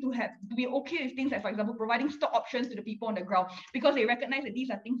likely to be okay with things like, for example, providing stock options to the people on the ground because they recognize that these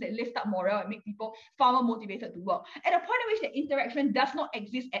are things that lift up morale and make people far more motivated to work. At a point at which the interaction does not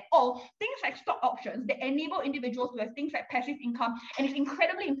exist at all, things like stock options that enable individuals to have things like passive income, and it's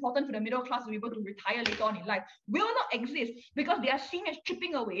incredibly important for the middle class to be able to retire later on in life, will not exist because they are seen as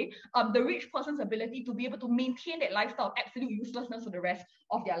chipping away the rich person's ability to be able to maintain that lifestyle of absolute uselessness for the rest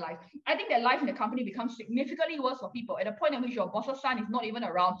of their life. I think that life in the company becomes significantly worse for people at a point at which your boss's son is not even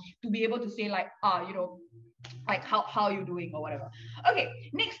around to be able to say like, like how you're doing or whatever. Okay,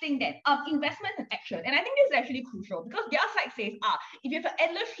 next thing then, investment and action. And I think this is actually crucial because their side says, if you have an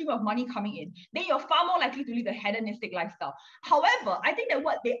endless stream of money coming in, then you're far more likely to live a hedonistic lifestyle. However, I think that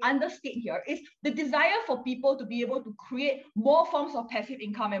what they understate here is the desire for people to be able to create more forms of passive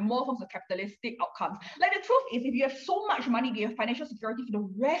income and more forms of capitalistic outcomes. Like the truth is, if you have so much money, you have financial security for the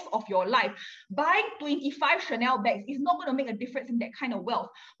rest of your life, buying 25 Chanel bags is not going to make a difference in that kind of wealth.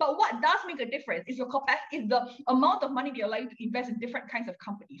 But what does make a difference is your capacity, is the amount of money they allow you to invest in different kinds of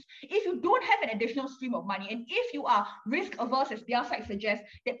companies. If you don't have an additional stream of money, and if you are risk averse, as their site suggests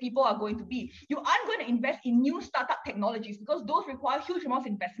that people are going to be, you aren't going to invest in new startup technologies because those require huge amounts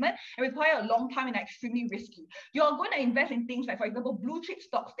of investment and require a long time and are extremely risky. You're going to invest in things like, for example, blue chip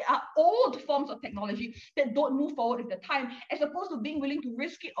stocks that are old forms of technology that don't move forward with the time, as opposed to being willing to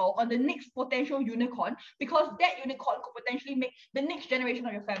risk it all on the next potential unicorn, because that unicorn could potentially make the next generation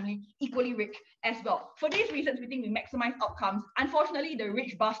of your family equally rich as well. For these reasons, we think we maximize outcomes. Unfortunately, the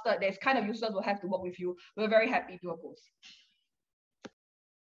rich bastard that's kind of useless will have to work with you. We're very happy to oppose.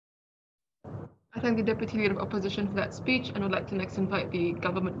 I thank the Deputy Leader of Opposition for that speech and would like to next invite the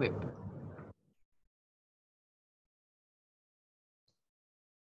Government Whip.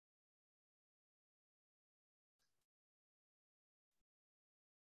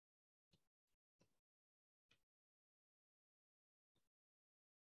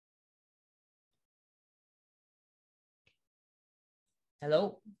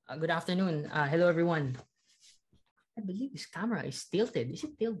 Hello, good afternoon. Hello, everyone. I believe this camera is tilted. Is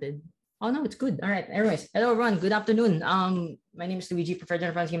it tilted? Oh, no, it's good. All right. Anyways, hello, everyone. Good afternoon. My name is Luigi, Preferred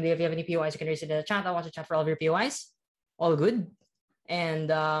General Funds Scheme. If you have any POIs, you can raise it in the chat. I want to chat for all of your POIs. All good. And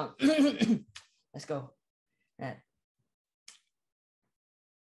let's go. All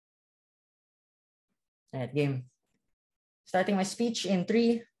right, game. Starting my speech in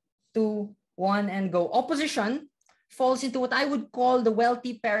 3, 2, 1, and go. Opposition falls into what I would call the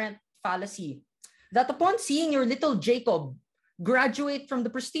wealthy parent fallacy. That upon seeing your little Jacob graduate from the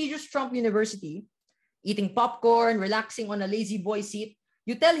prestigious Trump University, eating popcorn, relaxing on a lazy boy seat,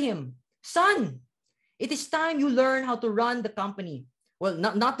 you tell him, son, it is time you learn how to run the company. Well,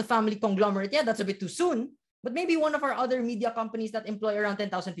 not the family conglomerate yet, that's a bit too soon, but maybe one of our other media companies that employ around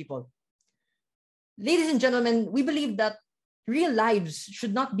 10,000 people. Ladies and gentlemen, we believe that real lives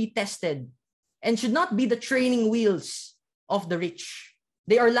should not be tested and should not be the training wheels of the rich.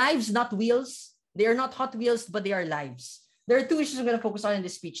 They are lives, not wheels. They are not Hot Wheels, but they are lives. There are 2 issues I'm going to focus on in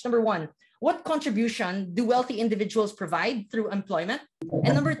this speech. Number 1, what contribution do wealthy individuals provide through employment?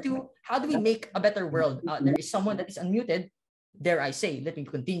 And number 2, how do we make a better world? There is someone that is unmuted. Dare I say, let me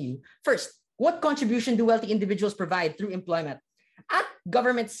continue. First, what contribution do wealthy individuals provide through employment? At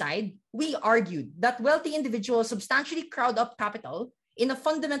government side, we argued that wealthy individuals substantially crowd up capital in a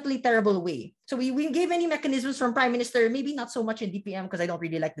fundamentally terrible way. So we gave many mechanisms from Prime Minister, maybe not so much in DPM because I don't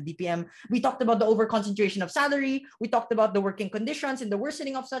really like the DPM. We talked about the over-concentration of salary. We talked about the working conditions and the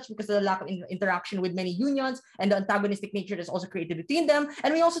worsening of such because of the lack of interaction with many unions and the antagonistic nature that's also created between them.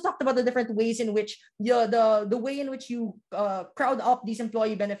 And we also talked about the different ways in which the way in which you crowd up these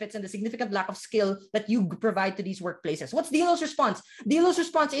employee benefits and the significant lack of skill that you provide to these workplaces. What's DLO's response? DLO's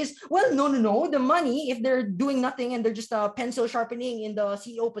response is, well, no. The money, if they're doing nothing and they're just pencil sharpening in the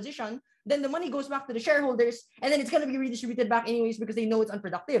CEO position, then the money goes back to the shareholders and then it's going to be redistributed back anyways because they know it's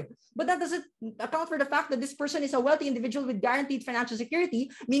unproductive. But that doesn't account for the fact that this person is a wealthy individual with guaranteed financial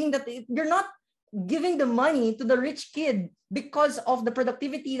security, meaning that you're not giving the money to the rich kid because of the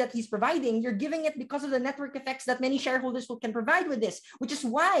productivity that he's providing. You're giving it because of the network effects that many shareholders can provide with this, which is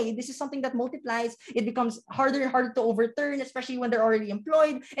why this is something that multiplies. It becomes harder and harder to overturn, especially when they're already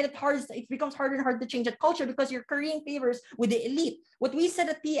employed. And it becomes harder and harder to change that culture because you're currying favors with the elite. What we said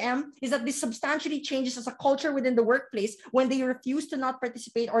at PM is that this substantially changes as a culture within the workplace when they refuse to not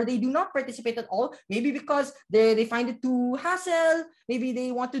participate or they do not participate at all, maybe because they find it too hassle, maybe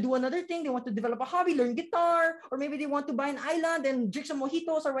they want to do another thing, they want to develop a hobby, learn guitar, or maybe they want to buy an island and drink some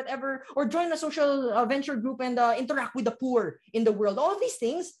mojitos or whatever, or join a social venture group and interact with the poor in the world. All of these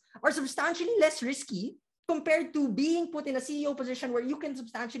things are substantially less risky compared to being put in a CEO position where you can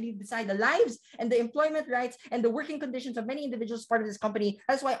substantially decide the lives and the employment rights and the working conditions of many individuals as part of this company.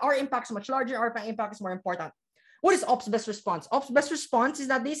 That's why our impact is much larger. Our impact is more important. What is Ops' best response? Ops' best response is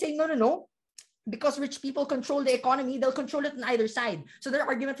that they say, no. Because rich people control the economy, they'll control it on either side. So their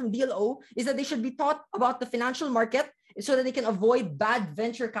argument from DLO is that they should be taught about the financial market so that they can avoid bad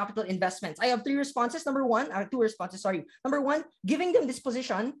venture capital investments. I have two responses. Number one, giving them this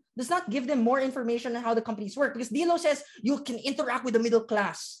position does not give them more information on how the companies work, because DLO says you can interact with the middle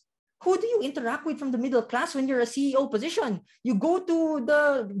class. Who do you interact with from the middle class when you're a CEO position? You go to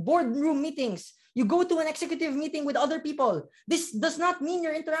the boardroom meetings. You go to an executive meeting with other people. This does not mean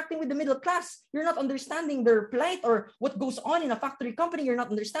you're interacting with the middle class. You're not understanding their plight or what goes on in a factory company. You're not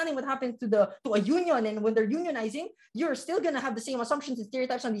understanding what happens to a union, and when they're unionizing, you're still going to have the same assumptions and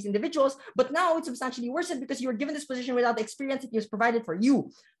stereotypes on these individuals, but now it's substantially worsened because you were given this position without the experience that was provided for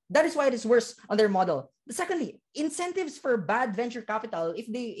you. That is why it is worse on their model. Secondly, incentives for bad venture capital, if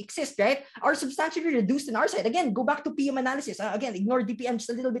they exist, right, are substantially reduced on our side. Again, go back to PM analysis. Again, ignore DPM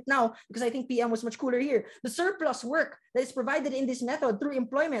just a little bit now because I think PM was much cooler here. The surplus work that is provided in this method through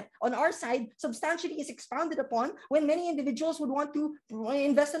employment on our side substantially is expounded upon when many individuals would want to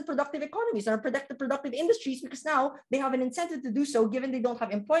invest in productive economies or productive industries because now they have an incentive to do so given they don't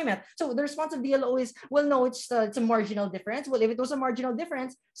have employment. So the response of DLO is, well, no, it's a marginal difference. Well, if it was a marginal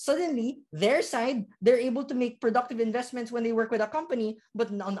difference, suddenly their side, they're able to make productive investments when they work with a company, but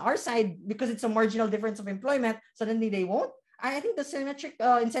on our side, because it's a marginal difference of employment, suddenly they won't. I think the symmetric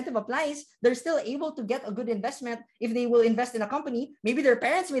incentive applies. They're still able to get a good investment if they will invest in a company. Maybe their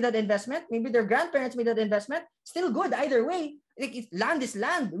parents made that investment. Maybe their grandparents made that investment. Still good either way. Like, if land is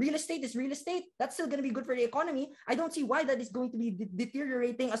land, real estate is real estate. That's still going to be good for the economy. I don't see why that is going to be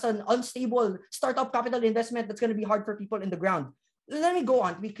deteriorating as an unstable startup capital investment that's going to be hard for people in the ground. Let me go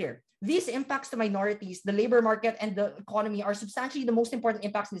on to be clear. These impacts to minorities, the labor market, and the economy are substantially the most important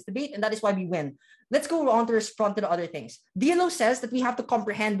impacts in this debate, and that is why we win. Let's go on to respond to the other things. DLO says that we have to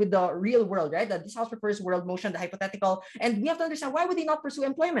comprehend with the real world, right? That this house prefers world motion, the hypothetical, and we have to understand, why would they not pursue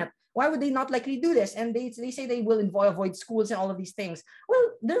employment? Why would they not likely do this? And they say they will avoid schools and all of these things. Well,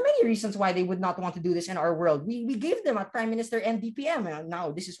 there are many reasons why they would not want to do this in our world. We gave them a Prime Minister and DPM. And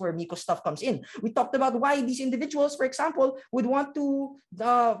now this is where Miko's stuff comes in. We talked about why these individuals, for example, would want to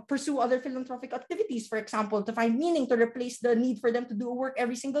pursue other philanthropic activities, for example, to find meaning, to replace the need for them to do work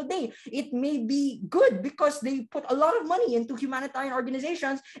every single day. It may be good because they put a lot of money into humanitarian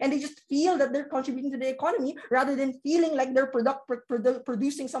organizations and they just feel that they're contributing to the economy rather than feeling like they're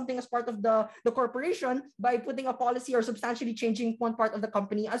producing something as part of the corporation by putting a policy or substantially changing one part of the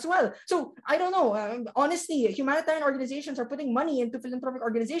company as well. So I don't know. Honestly, humanitarian organizations are putting money into philanthropic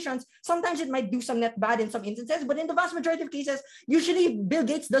organizations. Sometimes it might do some net bad in some instances, but in the vast majority of cases, usually Bill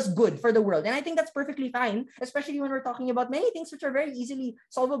Gates does good for the world. And I think that's perfectly fine, especially when we're talking about many things which are very easily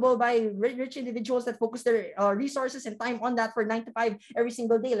solvable by rich individuals that focus their resources and time on that for 9 to 5 every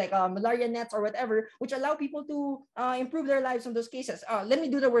single day, like malaria nets or whatever, which allow people to improve their lives in those cases. Let me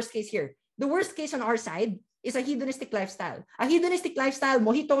do the worst case here. The worst case on our side is a hedonistic lifestyle. A hedonistic lifestyle,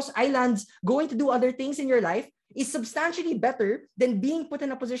 mojitos, islands, going to do other things in your life is substantially better than being put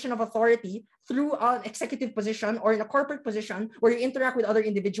in a position of authority through an executive position or in a corporate position where you interact with other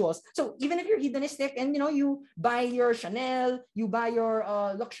individuals. So even if you're hedonistic and you buy your Chanel, you buy your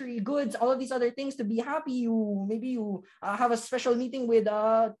luxury goods, all of these other things to be happy, maybe you have a special meeting with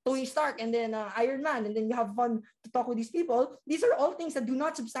Tony Stark and then Iron Man, and then you have fun to talk with these people. These are all things that do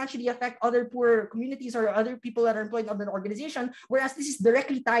not substantially affect other poor communities or other people that are employed in an organization, whereas this is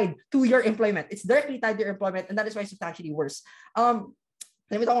directly tied to your employment. It's directly tied to your employment, and that is why it's substantially worse.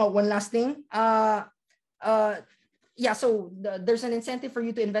 Let me talk about one last thing. So there's an incentive for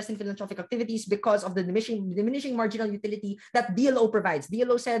you to invest in philanthropic activities because of the diminishing marginal utility that DLO provides.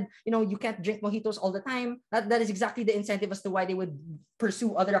 DLO said, you can't drink mojitos all the time. That is exactly the incentive as to why they would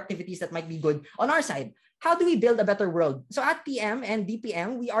pursue other activities that might be good. On our side, how do we build a better world? So at PM and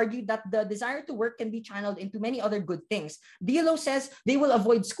DPM, we argued that the desire to work can be channeled into many other good things. DLO says they will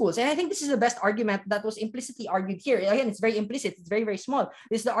avoid schools. And I think this is the best argument that was implicitly argued here. Again, it's very implicit. It's very, very small.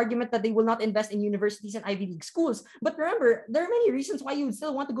 This is the argument that they will not invest in universities and Ivy League schools. But remember, there are many reasons why you would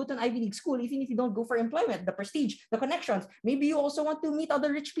still want to go to an Ivy League school, even if you don't go for employment, the prestige, the connections. Maybe you also want to meet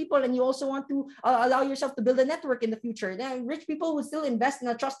other rich people and you also want to allow yourself to build a network in the future. Then rich people would still invest in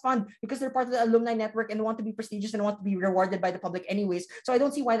a trust fund because they're part of the alumni network and want to be prestigious and want to be rewarded by the public anyways. So I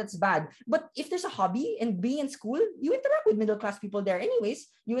don't see why that's bad. But if there's a hobby and being in school, you interact with middle class people there anyways.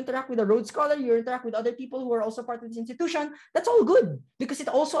 You interact with a Rhodes Scholar, you interact with other people who are also part of this institution. That's all good because it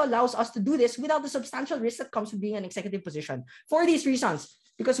also allows us to do this without the substantial risk that comes with being an executive position. For these reasons,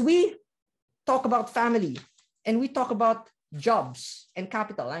 because we talk about family and we talk about jobs and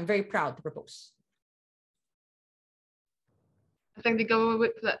capital, I'm very proud to propose. I thank the government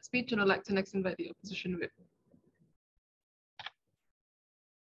whip for that speech, and I'd like to next invite the opposition whip.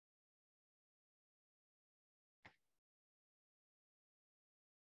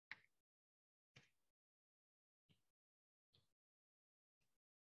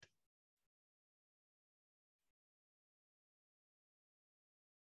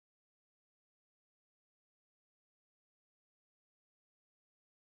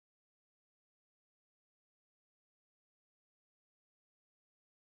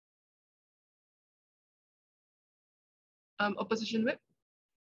 Opposition whip.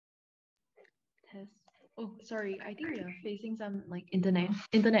 Test. Oh, sorry. I think we are facing some like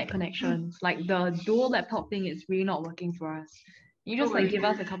internet connections. Like the dual laptop thing is really not working for us. You just like give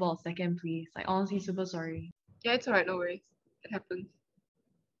us a couple of seconds, please. Like honestly, super sorry. Yeah, it's alright, no worries. It happens.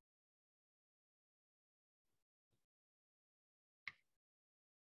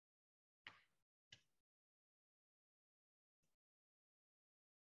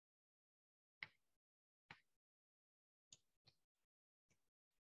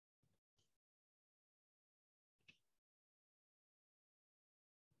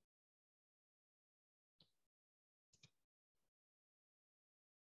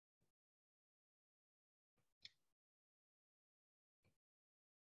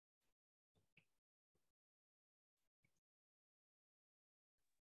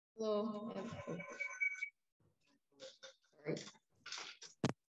 Hello.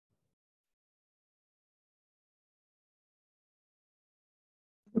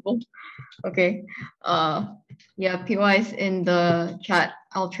 Okay. Yeah, PY is in the chat.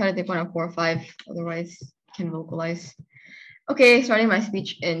 I'll try to take one of 4 or 5, otherwise can vocalize. Okay, starting my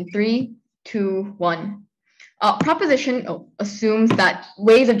speech in 3, 2, 1. Proposition assumes that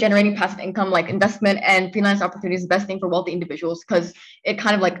ways of generating passive income like investment and freelance opportunities is the best thing for wealthy individuals because it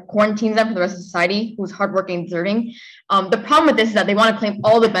kind of like quarantines them from the rest of society who's hardworking and deserving. The problem with this is that they want to claim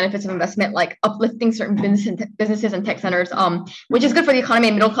all the benefits of investment, like uplifting certain businesses and tech centers, which is good for the economy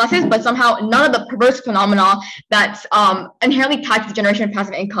and middle classes, but somehow none of the perverse phenomena that's inherently tied to the generation of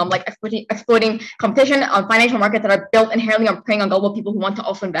passive income, like exploiting competition on financial markets that are built inherently on preying on gullible people who want to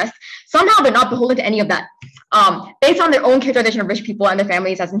also invest. Somehow they're not beholden to any of that. Based on their own characterization of rich people and their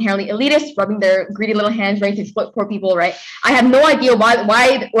families as inherently elitist, rubbing their greedy little hands ready to exploit poor people, right? I have no idea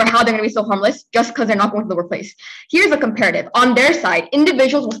why or how they're going to be so harmless just because they're not going to the workplace. Here's a comparative. On their side,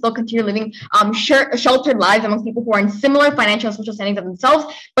 individuals will still continue living sheltered lives amongst people who are in similar financial and social standings of themselves,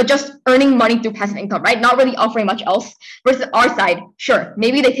 but just earning money through passive income, right? Not really offering much else. Versus our side, sure,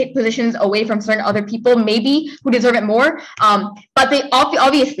 maybe they take positions away from certain other people, maybe who deserve it more, but they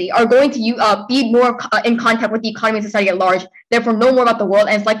obviously are going to be more in contact with the economy and society at large, therefore know more about the world,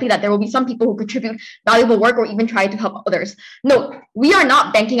 and it's likely that there will be some people who contribute valuable work or even try to help others. Note, we are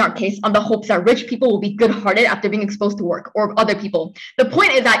not banking our case on the hopes that rich people will be good-hearted after being exposed to work or other people. The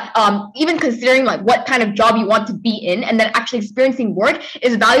point is that even considering like what kind of job you want to be in and then actually experiencing work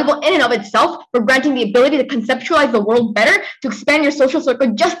is valuable in and of itself for granting the ability to conceptualize the world better, to expand your social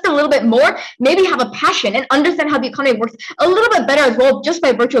circle just a little bit more, maybe have a passion and understand how the economy works a little bit better as well, just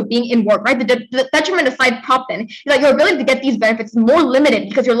by virtue of being in work, right? The detriment aside prop then is that your ability to get these benefits is more limited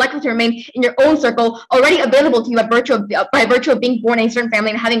because you're likely to remain in your own circle already available to you by virtue of being born in a certain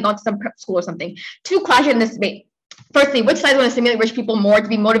family and having gone to some prep school or something. 2 clashes in this debate. Firstly, which side is going to stimulate rich people more to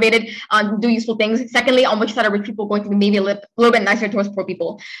be motivated to do useful things? Secondly, on which side are rich people going to be maybe a little bit nicer towards poor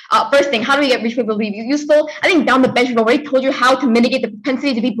people? First thing, how do we get rich people to be useful? I think down the bench, we've already told you how to mitigate the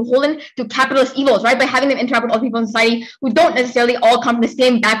propensity to be beholden to capitalist evils, right? By having them interact with other people in society who don't necessarily all come from the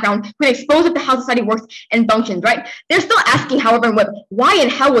same background, who can expose it to how society works and functions, right? They're still asking, however, why and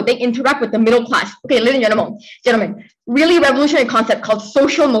how would they interact with the middle class? Okay, ladies and gentlemen, really revolutionary concept called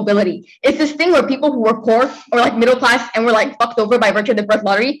social mobility. It's this thing where people who were poor or like middle class and were like fucked over by virtue of the birth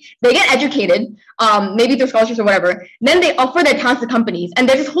lottery, they get educated, maybe through scholarships or whatever. Then they offer their talents to companies. And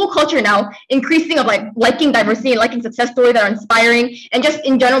there's this whole culture now increasing of like liking diversity and liking success stories that are inspiring and just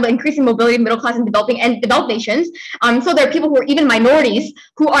in general the increasing mobility of middle class in developed nations. So there are people who are even minorities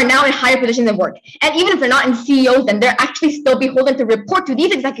who are now in higher positions at work. And even if they're not in CEOs, then they're actually still beholden to report to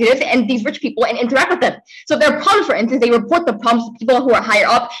these executives and these rich people and interact with them. So there are problems, for instance, they report the problems to people who are higher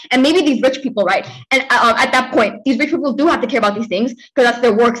up and maybe these rich people, right? And at that point, these rich people do have to care about these things because that's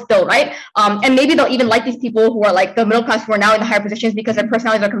their work still, right? And maybe they'll even like these people who are like the middle class who are now in the higher positions because their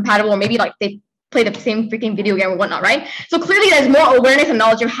personalities are compatible, or maybe like they play the same freaking video game or whatnot, right? So clearly there's more awareness and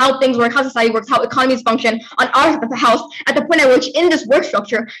knowledge of how things work, how society works, how economies function on our side of the house, at the point at which in this work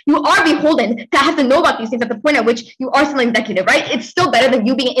structure, you are beholden to have to know about these things at the point at which you are still an executive, right? It's still better than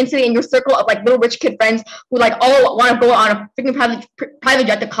you being instantly in your circle of like little rich kid friends who like all want to go on a freaking private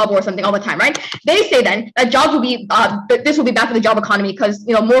jet to Cabo or something all the time, right? They say then that jobs will be, this will be bad for the job economy because,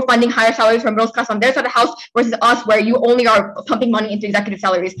 you know, more funding, higher salaries from middle class on their side of the house versus us where you only are pumping money into executive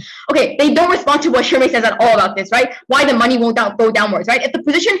salaries. Okay, they don't respond on to what Shirley says at all about this, right? Why the money won't go downwards, right? If the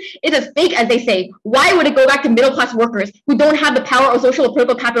position is as fake as they say, why would it go back to middle class workers who don't have the power or social or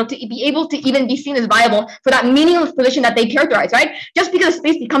political capital to be able to even be seen as viable for that meaningless position that they characterize, right? Just because the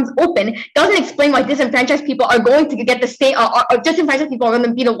space becomes open doesn't explain why disenfranchised people are going to get the same, or disenfranchised people are going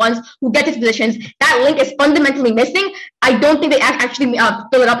to be the ones who get these positions. That link is fundamentally missing. I don't think they actually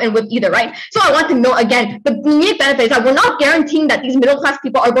fill it up in with either, right? So I want to know again, the immediate benefit is that we're not guaranteeing that these middle class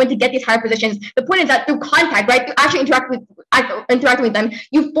people are going to get these higher positions. The point is that through contact, right, to actually interacting with them,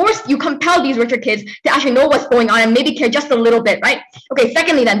 you compel these richer kids to actually know what's going on and maybe care just a little bit, right? Okay,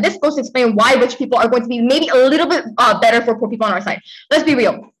 secondly then, this goes to explain why rich people are going to be maybe a little bit better for poor people on our side. Let's be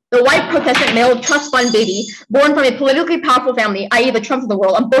real. The white Protestant male trust fund baby, born from a politically powerful family, i.e. the Trumps of the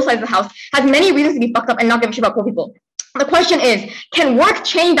world, on both sides of the house, has many reasons to be fucked up and not give a shit about poor people. The question is, can work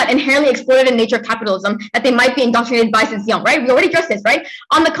change that inherently exploitative nature of capitalism that they might be indoctrinated by since young, right? We already addressed this, right?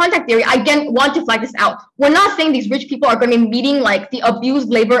 On the contact theory, I again want to flag this out. We're not saying these rich people are going to be meeting like the abused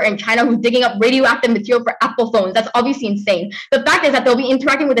labor in China who's digging up radioactive material for Apple phones. That's obviously insane. The fact is that they'll be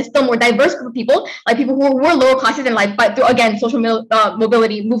interacting with a still more diverse group of people, like people who were lower classes in life, but through, again, social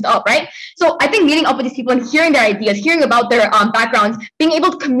mobility moved up, right? So I think meeting up with these people and hearing their ideas, hearing about their backgrounds, being able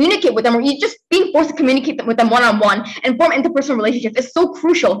to communicate with them, or just being forced to communicate with them one-on-one and form interpersonal relationships is so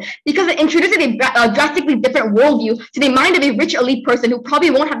crucial because it introduces a drastically different worldview to the mind of a rich elite person who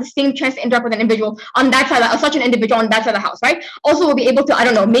probably won't have the same chance to interact with an individual on that side, such an individual on that side of the house, right? Also, we'll be able to, I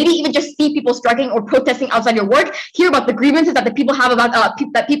don't know, maybe even just see people striking or protesting outside your work, hear about the grievances that the people have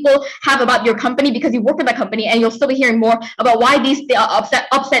about your company because you work for that company, and you'll still be hearing more about why these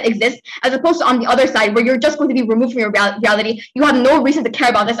upset exists, as opposed to on the other side where you're just going to be removed from your reality. You have no reason to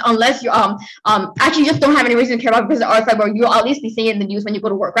care about this unless you actually just don't have any reason to care about it because of the other side where you'll at least be seeing it in the news when you go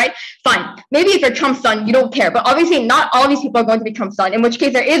to work, right? Fine. Maybe if you're Trump's son, you don't care, but obviously not all these people are going to be Trump's son, in which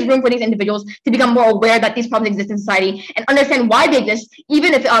case there is room for these individuals to become more aware that these problems exist in society and understand why they exist,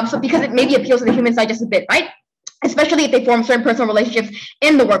 even if because it maybe appeals to the human side just a bit, right? Especially if they form certain personal relationships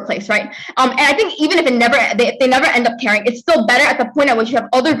in the workplace, right? And I think even if they never end up caring, it's still better at the point at which you have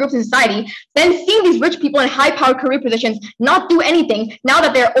other groups in society than seeing these rich people in high-powered career positions not do anything now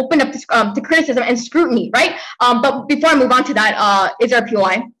that they're open up to criticism and scrutiny, right? But before I move on to that, is there a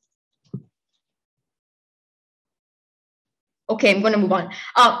POI? Okay, I'm going to move on.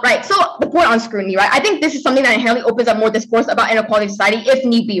 Right, so the point on scrutiny, right? I think this is something that inherently opens up more discourse about inequality in society if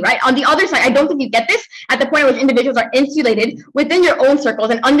need be, right? On the other side, I don't think you get this at the point at which individuals are insulated within your own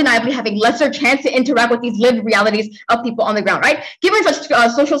circles and undeniably having lesser chance to interact with these lived realities of people on the ground, right? Given such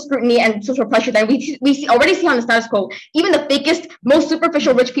social scrutiny and social pressure, then we already see on the status quo, even the fakest, most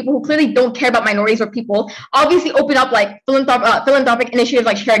superficial rich people who clearly don't care about minorities or people obviously open up like philanthropic initiatives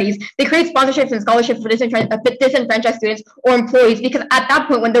like charities. They create sponsorships and scholarships for disenfranchised students or employees, because at that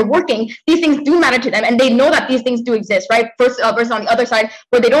point when they're working, these things do matter to them and they know that these things do exist, right? Versus on the other side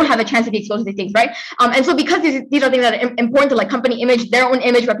where they don't have a chance to be exposed to these things, right? And so because these are things that are important to like company image, their own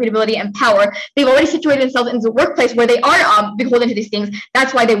image, reputability, and power, they've already situated themselves into a workplace where they are beholden to these things.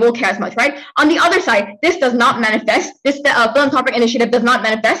 That's why they will care as much, right? On the other side, this does not manifest, this philanthropic initiative does not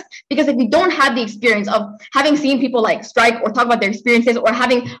manifest, because if you don't have the experience of having seen people like strike or talk about their experiences or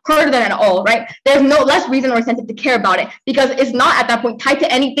having heard of them at all, right? There's no less reason or incentive to care about it, because it's not at that point tied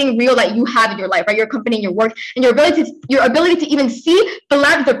to anything real that you have in your life, right? Your company and your work, and your ability to even see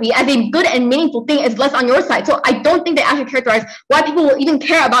philanthropy as a good and meaningful thing is less on your side. So I don't think they actually characterize why people will even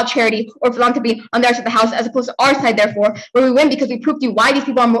care about charity or philanthropy on their side of the house as opposed to our side, therefore, where we win because we prove to you why these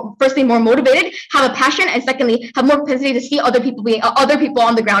people are firstly more motivated, have a passion, and secondly, have more propensity to see other people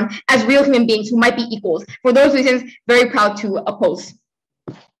on the ground as real human beings who might be equals. For those reasons, very proud to oppose.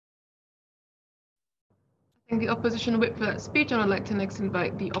 The opposition whip for that speech, and I'd like to next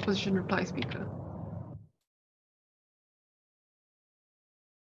invite the opposition reply speaker.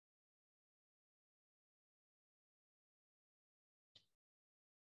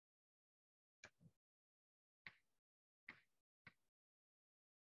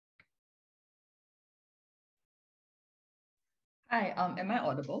 Hi, am I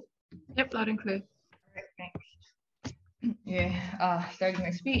audible? Yep, loud and clear. All right, thanks. Yeah, starting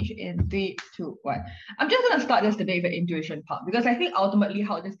my speech in 3, 2, 1. I'm just going to start this debate with intuition part, because I think ultimately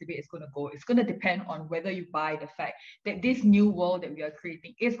how this debate is going to go, it's going to depend on whether you buy the fact that this new world that we are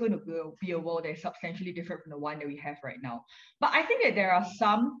creating is going to be a world that is substantially different from the one that we have right now. But I think that there are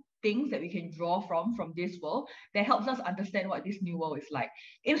some things that we can draw from this world that helps us understand what this new world is like.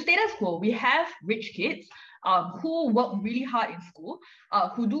 In status quo, we have rich kids who work really hard in school,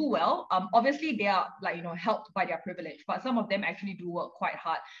 who do well. Obviously, they are helped by their privilege, but some of them actually do work quite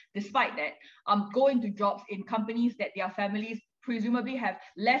hard. Despite that, go into jobs in companies that their families presumably have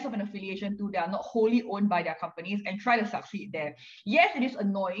less of an affiliation to, they are not wholly owned by their companies, and try to succeed there. Yes, it is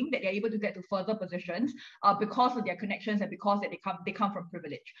annoying that they're able to get to further positions because of their connections and because that they come from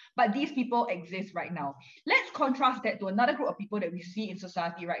privilege. But these people exist right now. Let's contrast that to another group of people that we see in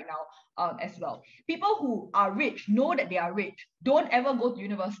society right now as well. People who are rich know that they are rich, don't ever go to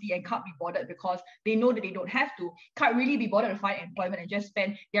university and can't be bothered because they know that they don't have to, can't really be bothered to find employment and just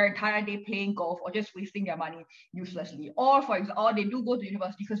spend their entire day playing golf or just wasting their money uselessly. Or for example, or they do go to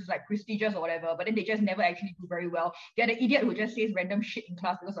university because it's like prestigious or whatever, but then they just never actually do very well. They're the idiot who just says random shit in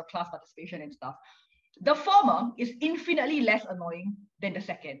class because of class participation and stuff. The former is infinitely less annoying than the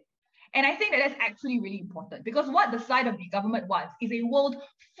second. And I think that that's actually really important, because what the side of the government wants is a world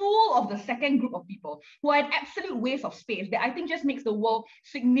full of the second group of people who are an absolute waste of space that I think just makes the world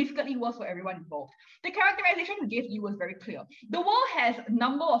significantly worse for everyone involved. The characterization we gave you was very clear. The world has a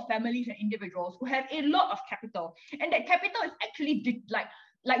number of families and individuals who have a lot of capital, and that capital is actually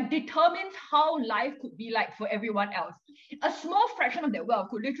determines how life could be like for everyone else. A small fraction of their wealth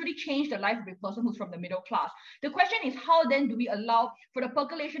could literally change the life of a person who's from the middle class. The question is, how then do we allow for the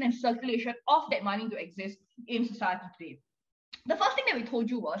percolation and circulation of that money to exist in society today? The first thing that we told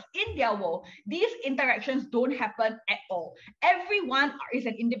you was, in their world, these interactions don't happen at all. Everyone is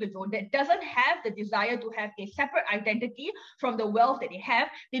an individual that doesn't have the desire to have a separate identity from the wealth that they have.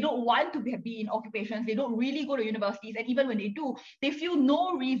 They don't want to be in occupations. They don't really go to universities. And even when they do, they feel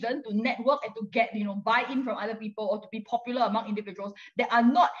no reason to network and to get, buy-in from other people or to be popular among individuals that are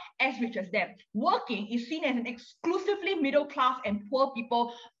not as rich as them. Working is seen as an exclusively middle class and poor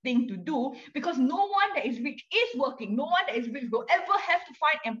people thing to do, because no one that is rich is working. No one that is rich will ever have to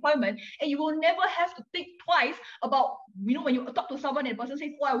find employment, and you will never have to think twice about, when you talk to someone and the person says,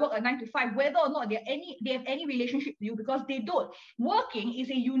 oh, I work a 9 to 5, whether or not they have any relationship to you, because they don't. Working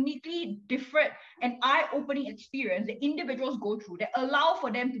is a uniquely different and eye-opening experience that individuals go through that allow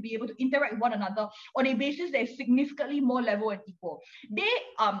for them to be able to interact with one another on a basis that is significantly more level and equal. They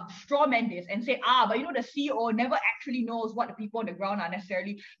strawman this and say, but the CEO never actually knows what the people on the ground are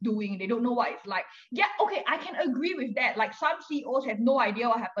necessarily doing. They don't know what it's like. Yeah, okay, I can agree with that. Like, some CEOs have no idea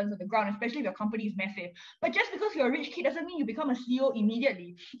what happens on the ground, especially if your company is massive. But just because you're a rich kid doesn't mean you become a CEO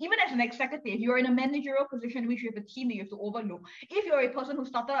immediately. Even as an executive, you're in a managerial position in which you have a team that you have to overlook. If you're a person who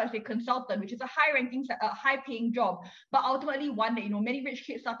started out as a consultant, which is a high-ranking, high-paying job, but ultimately one that many rich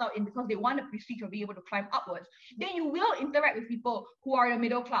kids start out in because they want the prestige of being able to climb upwards, then you will interact with people who are in the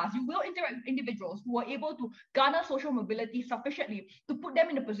middle class. You will interact with individuals who are able to garner social mobility sufficiently to put them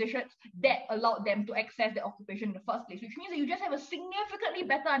in the positions that allowed them to access the occupation in the first place, which means that you just have a significantly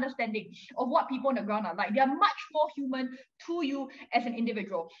better understanding of what people on the ground are like. They are much more human to you as an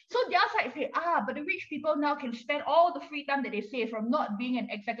individual. So the other side say, but the rich people now can spend all the free time that they save from not being an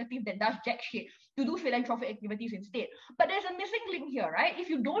executive that does jack shit to do philanthropic activities instead. But there's a missing link here, right? If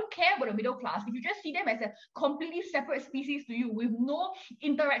you don't care about the middle class, if you just see them as a completely separate species to you with no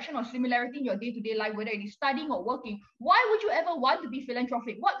interaction or similarity in your day-to-day life, whether it is studying or working, why would you ever want to be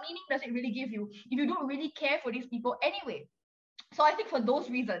philanthropic? What meaning does it really give you if you don't really care for these people anyway? So I think for those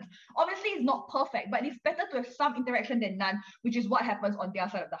reasons, obviously it's not perfect, but it's better to have some interaction than none, which is what happens on their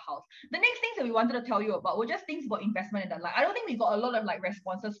side of the house. The next things that we wanted to tell you about were just things about investment and the like. I don't think we got a lot of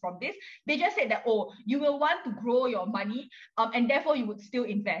responses from this. They just said that, you will want to grow your money, and therefore you would still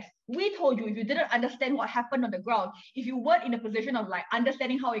invest. We told you, if you didn't understand what happened on the ground, if you weren't in a position of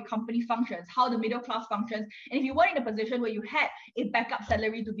understanding how a company functions, how the middle class functions, and if you weren't in a position where you had a backup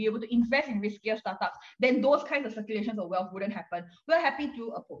salary to be able to invest in riskier startups, then those kinds of circulations of wealth wouldn't happen. We're happy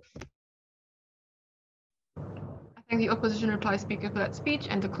to oppose. I thank the opposition reply speaker for that speech,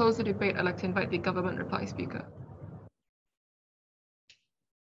 and to close the debate, I'd like to invite the government reply speaker.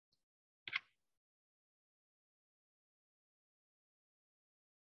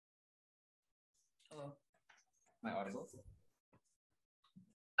 Hello. Am I audible?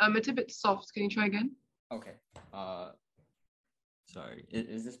 It's a bit soft. Can you try again? Okay. Sorry.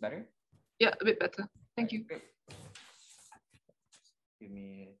 Is this better? Yeah, a bit better. Thank you. Great. Give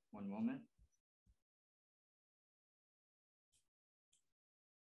me one moment.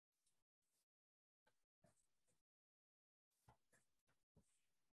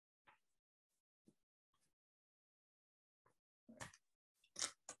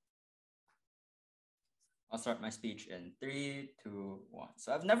 I'll start my speech in 3, 2, 1.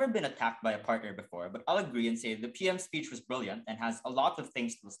 So I've never been attacked by a partner before, but I'll agree and say the PM's speech was brilliant and has a lot of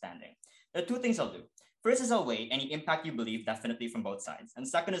things still standing. There are 2 things I'll do. First is I'll weigh any impact you believe definitely from both sides. And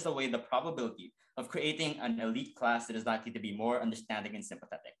second is I'll weigh the probability of creating an elite class that is likely to be more understanding and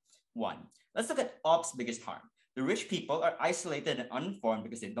sympathetic. 1. Let's look at ops' biggest harm. The rich people are isolated and uninformed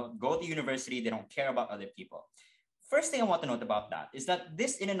because they don't go to university, they don't care about other people. First thing I want to note about that is that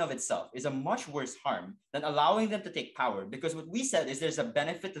this in and of itself is a much worse harm than allowing them to take power, because what we said is there's a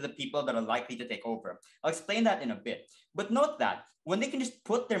benefit to the people that are likely to take over. I'll explain that in a bit. But note that when they can just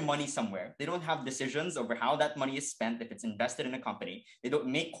put their money somewhere, they don't have decisions over how that money is spent if it's invested in a company. They don't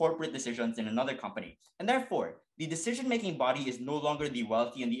make corporate decisions in another company. And therefore, the decision-making body is no longer the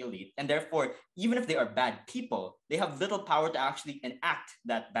wealthy and the elite. And therefore, even if they are bad people, they have little power to actually enact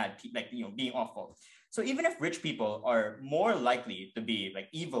that bad, being awful. So even if rich people are more likely to be like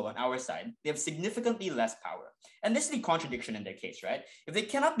evil on our side, they have significantly less power. And this is the contradiction in their case, right? If they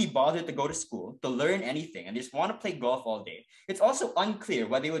cannot be bothered to go to school, to learn anything, and they just want to play golf all day, it's also unclear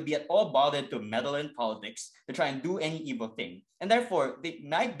why they would be at all bothered to meddle in politics, to try and do any evil thing. And therefore, they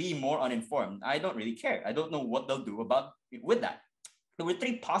might be more uninformed. I don't really care. I don't know what they'll do with that. There were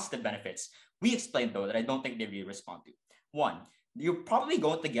three positive benefits we explained, though, that I don't think they really respond to. One, you're probably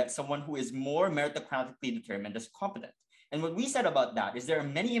going to get someone who is more meritocratically determined as competent. And what we said about that is there are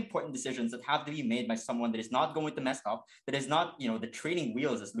many important decisions that have to be made by someone that is not going to mess up, that is not, the training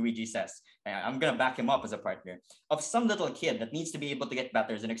wheels, as Luigi says. I'm going to back him up as a partner, of some little kid that needs to be able to get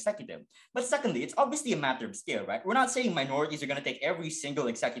better as an executive. But secondly, it's obviously a matter of scale, right? We're not saying minorities are going to take every single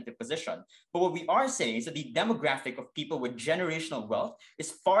executive position. But what we are saying is that the demographic of people with generational wealth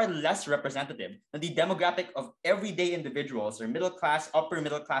is far less representative than the demographic of everyday individuals or middle class, upper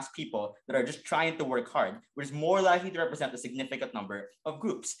middle class people that are just trying to work hard, which is more likely to represent a significant number of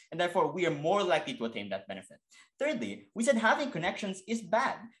groups, and therefore we are more likely to attain that benefit. Thirdly, we said having connections is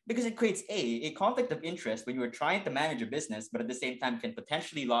bad because it creates a conflict of interest when you are trying to manage a business, but at the same time can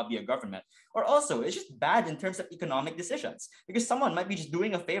potentially lobby a government. Or also, it's just bad in terms of economic decisions because someone might be just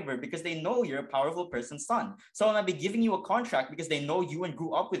doing a favor because they know you're a powerful person's son. Someone might be giving you a contract because they know you and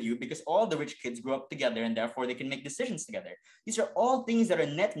grew up with you because all the rich kids grew up together and therefore they can make decisions together. These are all things that are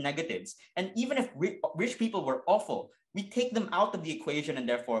net negatives. And even if rich people were awful, we take them out of the equation and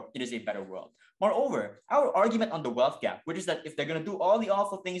therefore it is a better world. Moreover, our argument on the wealth gap, which is that if they're going to do all the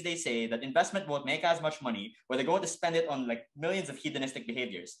awful things they say, that investment won't make as much money, or they're going to spend it on like millions of hedonistic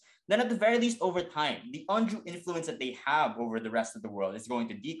behaviors, then at the very least over time, the undue influence that they have over the rest of the world is going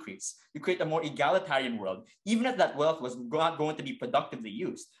to decrease. You create a more egalitarian world. Even if that wealth was not going to be productively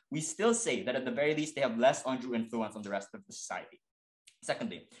used, we still say that at the very least, they have less undue influence on the rest of the society.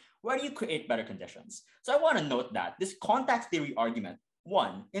 Secondly, where do you create better conditions? So I want to note that this context theory argument,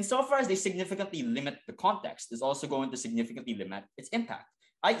 one, insofar as they significantly limit the context, is also going to significantly limit its impact.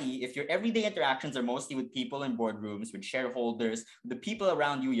 I.e., if your everyday interactions are mostly with people in boardrooms, with shareholders, with the people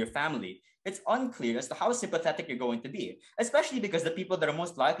around you, your family, it's unclear as to how sympathetic you're going to be, especially because the people that are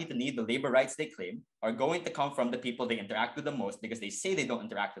most likely to need the labor rights they claim are going to come from the people they interact with the most because they say they don't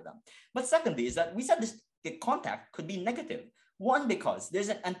interact with them. But secondly, is that we said this contact could be negative. One, because there's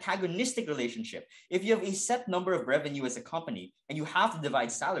an antagonistic relationship. If you have a set number of revenue as a company and you have to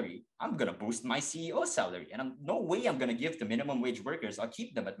divide salary, I'm going to boost my CEO's salary. And no way I'm going to give to minimum wage workers. I'll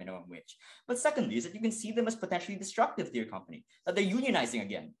keep them at minimum wage. But secondly, is that you can see them as potentially destructive to your company, that they're unionizing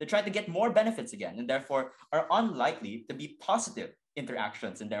again. They're trying to get more benefits again, and therefore are unlikely to be positive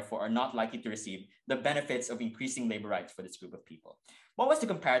interactions and therefore are not likely to receive the benefits of increasing labor rights for this group of people. What was the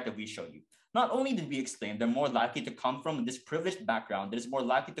comparative we showed you? Not only did we explain they're more likely to come from this privileged background that is more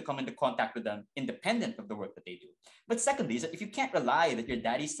likely to come into contact with them independent of the work that they do. But secondly, is that if you can't rely that you're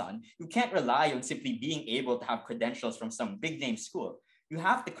daddy's son, you can't rely on simply being able to have credentials from some big name school. You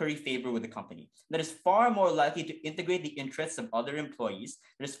have to curry favor with the company that is far more likely to integrate the interests of other employees,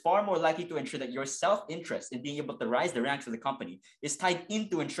 that is far more likely to ensure that your self-interest in being able to rise the ranks of the company is tied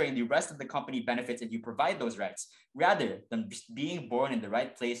into ensuring the rest of the company benefits and you provide those rights, rather than just being born in the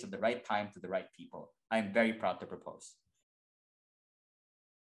right place at the right time to the right people. I am very proud to propose.